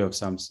the story of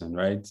Samson,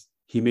 right?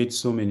 He made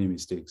so many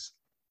mistakes,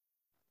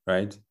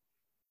 right?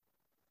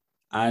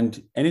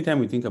 And anytime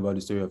we think about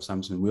the story of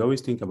Samson, we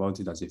always think about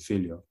it as a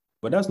failure.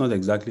 But that's not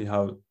exactly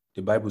how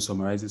the Bible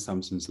summarizes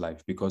Samson's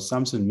life, because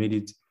Samson made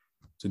it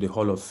to the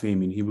Hall of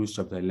Fame in Hebrews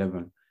chapter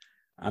 11,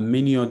 and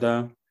many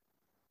other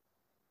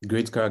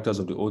great characters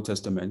of the Old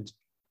Testament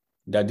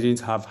that didn't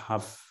have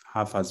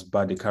half as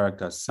bad a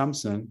character as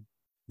Samson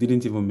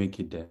didn't even make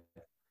it there.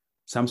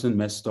 Samson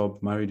messed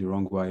up, married the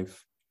wrong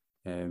wife,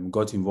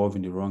 got involved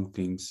in the wrong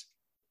things.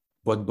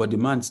 But the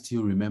man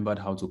still remembered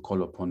how to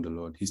call upon the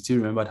Lord. He still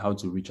remembered how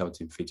to reach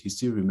out in faith. He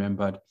still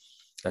remembered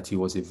that he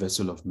was a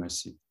vessel of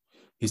mercy.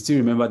 He still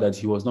remembered that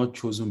he was not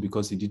chosen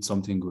because he did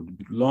something good.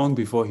 Long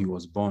before he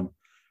was born,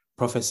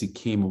 prophecy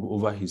came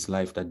over his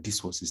life that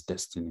this was his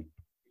destiny.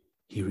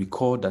 He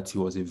recalled that he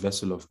was a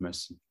vessel of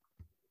mercy.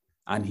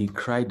 And he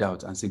cried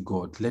out and said,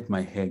 God, let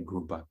my hair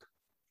grow back.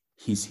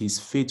 His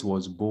faith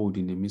was bold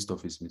in the midst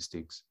of his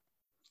mistakes.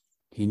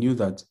 He knew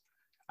that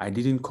I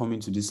didn't come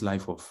into this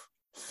life of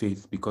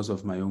faith because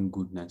of my own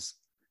goodness.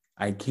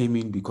 I came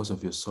in because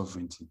of your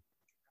sovereignty.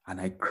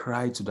 And I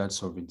cried to that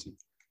sovereignty.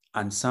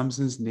 And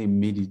Samson's name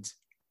made it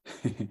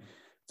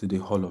to the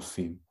Hall of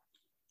Fame.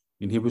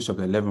 In Hebrews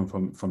chapter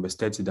 11, from verse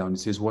 30 down, it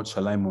says, what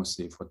shall I more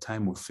say? For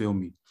time will fail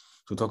me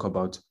to talk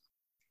about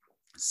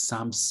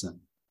Samson.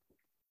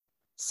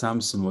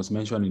 Samson was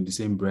mentioned in the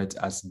same breath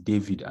as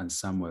David and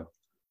Samuel.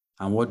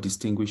 And what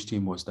distinguished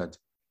him was that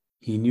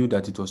he knew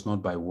that it was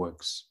not by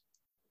works.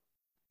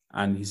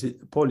 And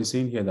Paul is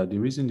saying here that the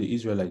reason the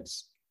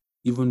Israelites,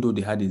 even though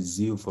they had a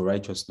zeal for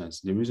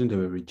righteousness, the reason they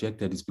were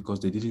rejected is because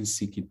they didn't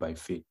seek it by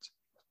faith.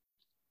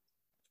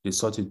 They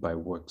sought it by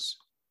works.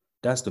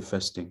 That's the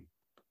first thing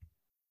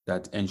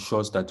that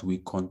ensures that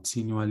we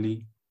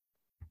continually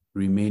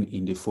remain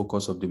in the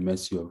focus of the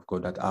mercy of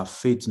God, that our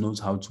faith knows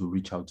how to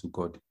reach out to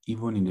God,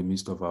 even in the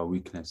midst of our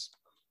weakness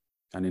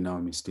and in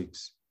our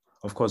mistakes.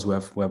 Of course, we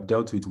have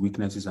dealt with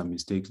weaknesses and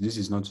mistakes. This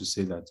is not to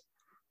say that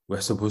we're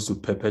supposed to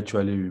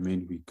perpetually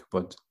remain weak,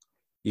 but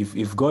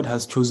if God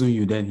has chosen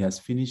you, then he has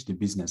finished the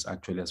business,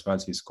 actually, as far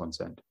as he's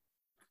concerned.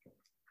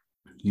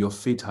 Your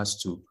faith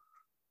has to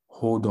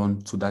hold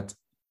on to that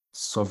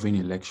sovereign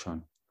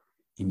election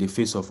in the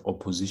face of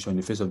opposition, in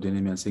the face of the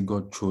enemy, and say,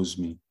 God chose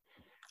me.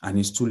 And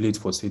it's too late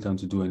for Satan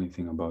to do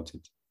anything about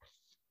it.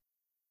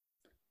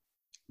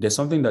 There's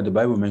something that the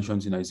Bible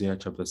mentions in Isaiah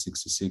chapter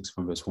 66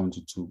 from verse 1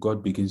 to 2.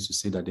 God begins to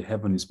say that the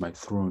heaven is my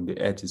throne, the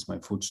earth is my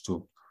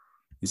footstool.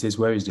 He says,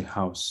 where is the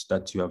house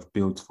that you have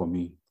built for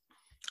me?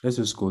 Let's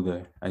just go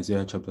there.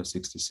 Isaiah chapter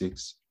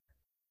 66,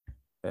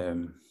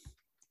 verse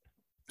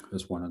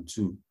 1 and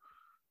 2.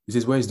 He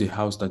says, where is the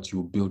house that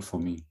you built for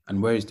me?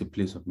 And where is the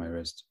place of my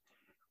rest?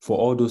 For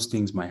all those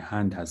things my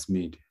hand has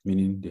made,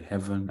 meaning the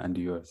heaven and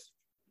the earth.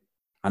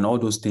 And all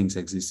those things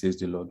exist, says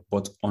the Lord.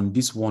 But on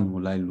this one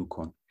will I look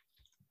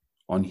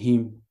on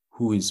him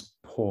who is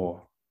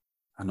poor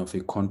and of a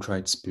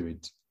contrite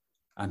spirit,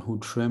 and who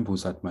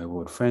trembles at my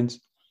word. Friends,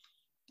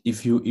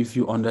 if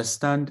you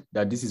understand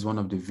that this is one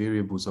of the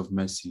variables of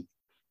mercy,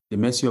 the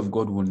mercy of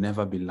God will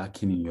never be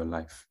lacking in your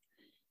life.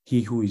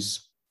 He who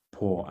is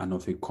poor and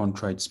of a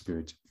contrite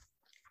spirit.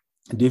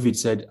 David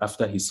said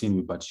after he sinned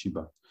with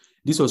Bathsheba,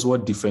 this was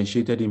what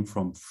differentiated him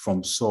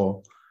from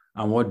Saul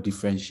and what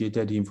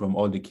differentiated him from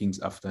all the kings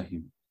after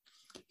him.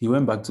 He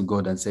went back to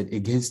God and said,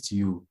 against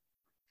you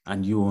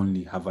and you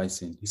only have I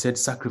sinned. He said,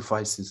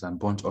 sacrifices and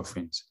burnt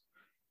offerings.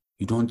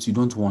 You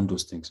don't want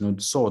those things.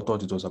 Saul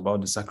thought it was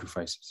about the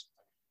sacrifices.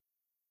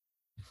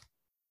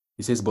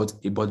 He says, but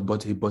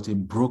a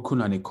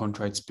broken and a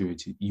contrite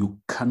spirit, you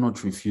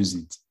cannot refuse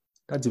it.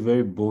 That's a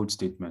very bold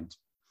statement.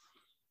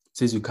 It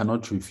says you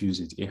cannot refuse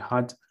it. A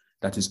heart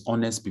that is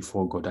honest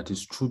before God, that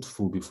is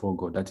truthful before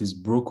God, that is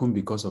broken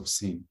because of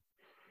sin.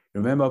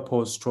 Remember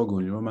Paul's struggle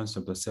in Romans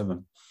chapter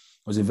 7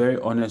 was a very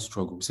honest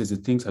struggle. He says, the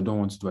things I don't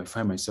want to do, I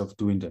find myself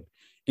doing them.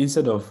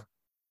 Instead of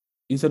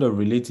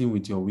relating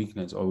with your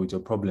weakness or with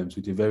your problems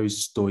with a very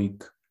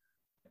stoic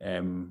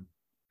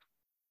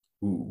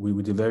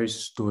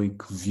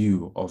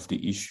view of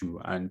the issue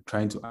and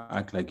trying to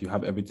act like you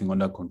have everything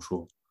under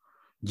control,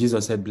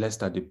 Jesus said,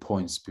 blessed are the poor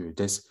in spirit.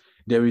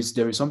 There is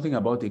something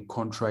about a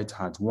contrite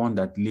heart, one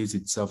that lays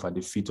itself at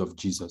the feet of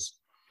Jesus,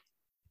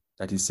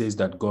 that he says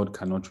that God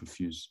cannot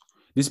refuse.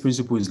 This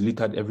principle is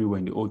littered everywhere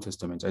in the Old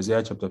Testament.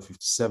 Isaiah chapter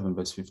 57,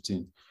 verse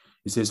 15.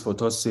 It says, for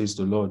thus says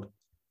the Lord,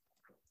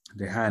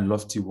 the high and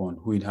lofty one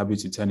who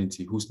inhabits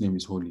eternity, whose name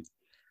is holy.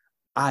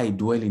 I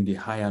dwell in the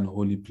high and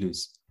holy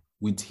place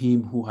with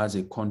him who has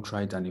a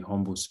contrite and a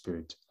humble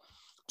spirit,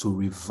 to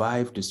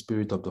revive the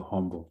spirit of the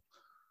humble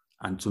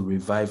and to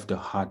revive the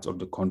heart of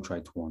the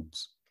contrite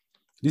ones.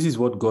 This is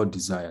what God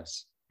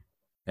desires.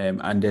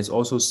 And there's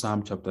also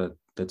Psalm chapter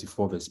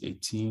 34, verse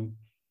 18.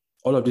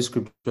 All of these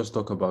scriptures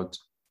talk about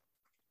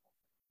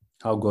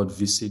how God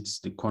visits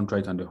the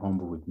contrite and the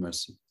humble with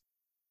mercy.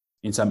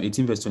 In Psalm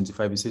 18, verse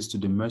 25, it says, to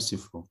the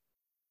merciful,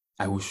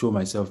 I will show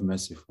myself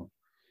merciful.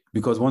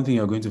 Because one thing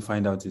you're going to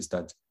find out is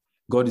that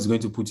God is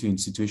going to put you in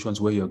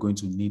situations where you're going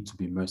to need to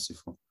be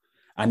merciful.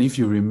 And if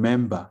you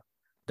remember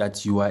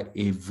that you are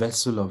a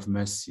vessel of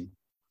mercy,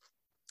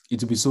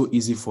 it will be so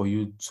easy for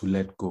you to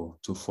let go,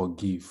 to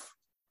forgive,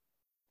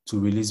 to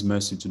release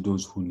mercy to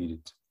those who need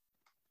it.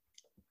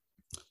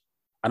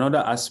 Another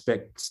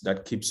aspect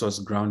that keeps us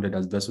grounded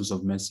as vessels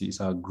of mercy is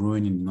our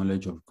growing in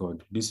knowledge of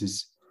God. This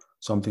is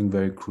something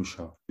very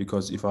crucial,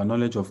 because if our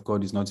knowledge of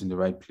God is not in the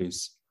right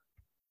place,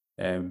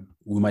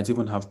 we might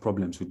even have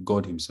problems with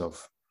God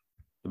himself.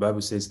 The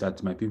Bible says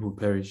that my people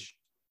perish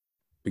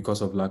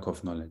because of lack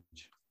of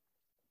knowledge.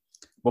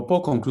 But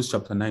Paul concludes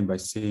chapter 9 by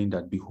saying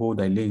that,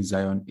 behold, I lay in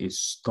Zion a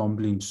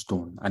stumbling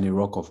stone and a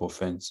rock of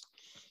offense.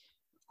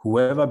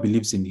 Whoever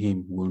believes in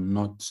him will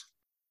not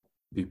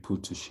be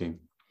put to shame.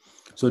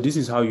 So this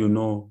is how you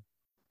know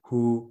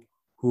who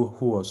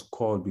was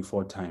called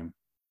before time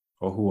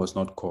or who was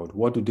not called.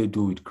 What do they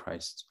do with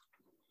Christ?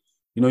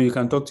 You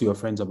can talk to your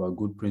friends about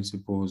good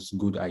principles,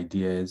 good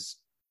ideas,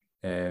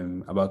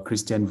 about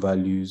Christian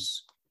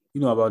values,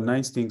 about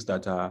nice things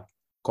that are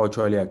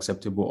culturally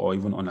acceptable or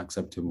even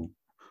unacceptable.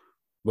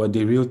 But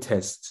the real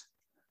test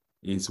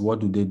is, what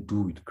do they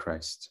do with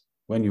Christ?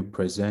 When you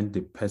present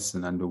the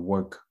person and the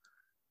work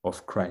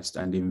of Christ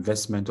and the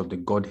investment of the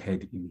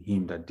Godhead in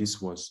him, that this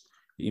was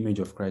the image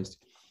of Christ,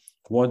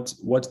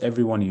 what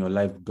everyone in your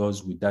life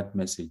does with that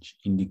message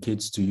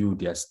indicates to you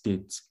their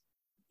state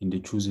in the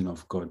choosing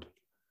of God.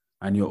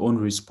 and your own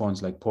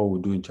response, like Paul will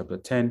do in chapter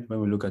 10, when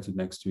we look at it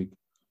next week,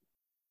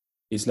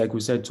 it's like we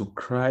said, to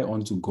cry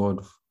unto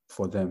God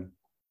for them,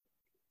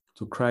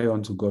 to cry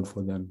unto God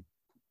for them,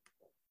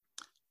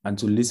 and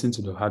to listen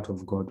to the heart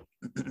of God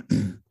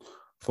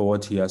for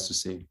what he has to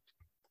say.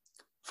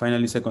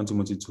 Finally, 2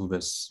 Timothy 2,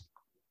 verse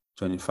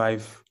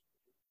 25,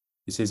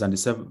 it says,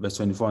 verse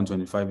 24 and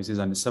 25, it says,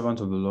 and the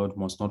servant of the Lord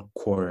must not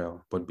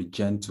quarrel, but be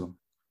gentle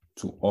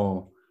to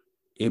all,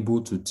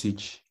 able to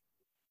teach,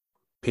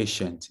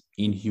 patient,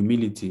 in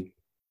humility,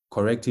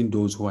 correcting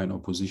those who are in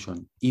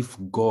opposition, if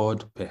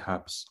God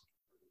perhaps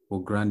will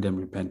grant them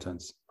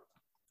repentance,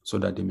 so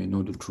that they may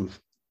know the truth.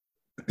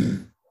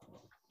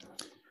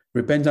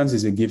 Repentance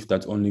is a gift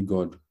that only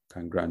God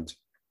can grant.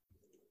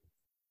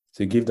 It's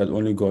a gift that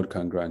only God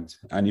can grant.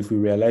 And if we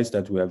realize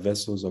that we are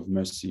vessels of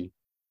mercy,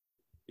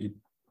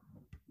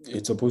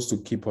 it's supposed to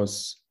keep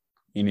us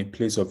in a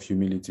place of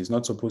humility. It's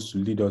not supposed to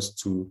lead us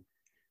to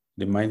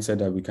the mindset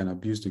that we can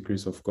abuse the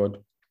grace of God,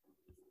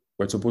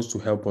 but it's supposed to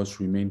help us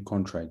remain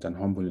contrite and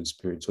humble in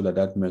spirit so that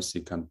that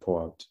mercy can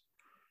pour out.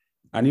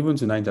 And even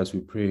tonight as we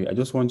pray, I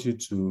just want you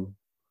to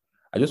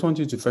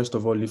first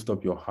of all lift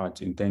up your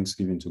heart in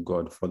thanksgiving to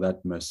God for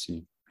that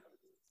mercy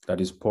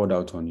that is poured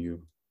out on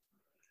you.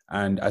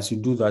 And as you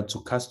do that,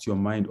 to cast your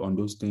mind on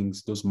those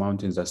things, those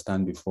mountains that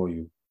stand before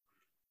you,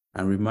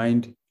 and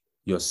remind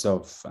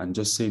yourself and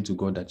just say to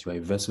God that you are a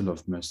vessel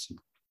of mercy.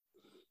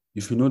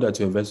 If you know that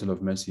you're a vessel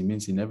of mercy, it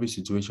means in every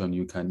situation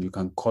you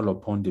can call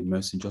upon the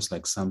mercy, just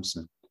like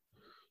Samson.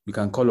 You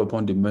can call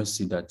upon the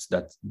mercy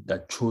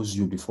that chose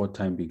you before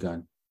time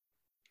began.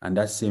 And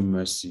that same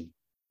mercy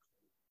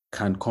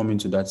can come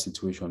into that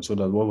situation so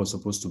that what was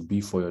supposed to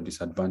be for your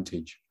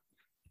disadvantage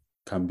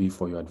can be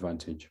for your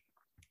advantage.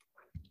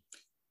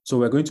 So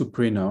we're going to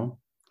pray now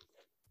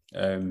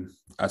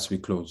as we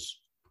close.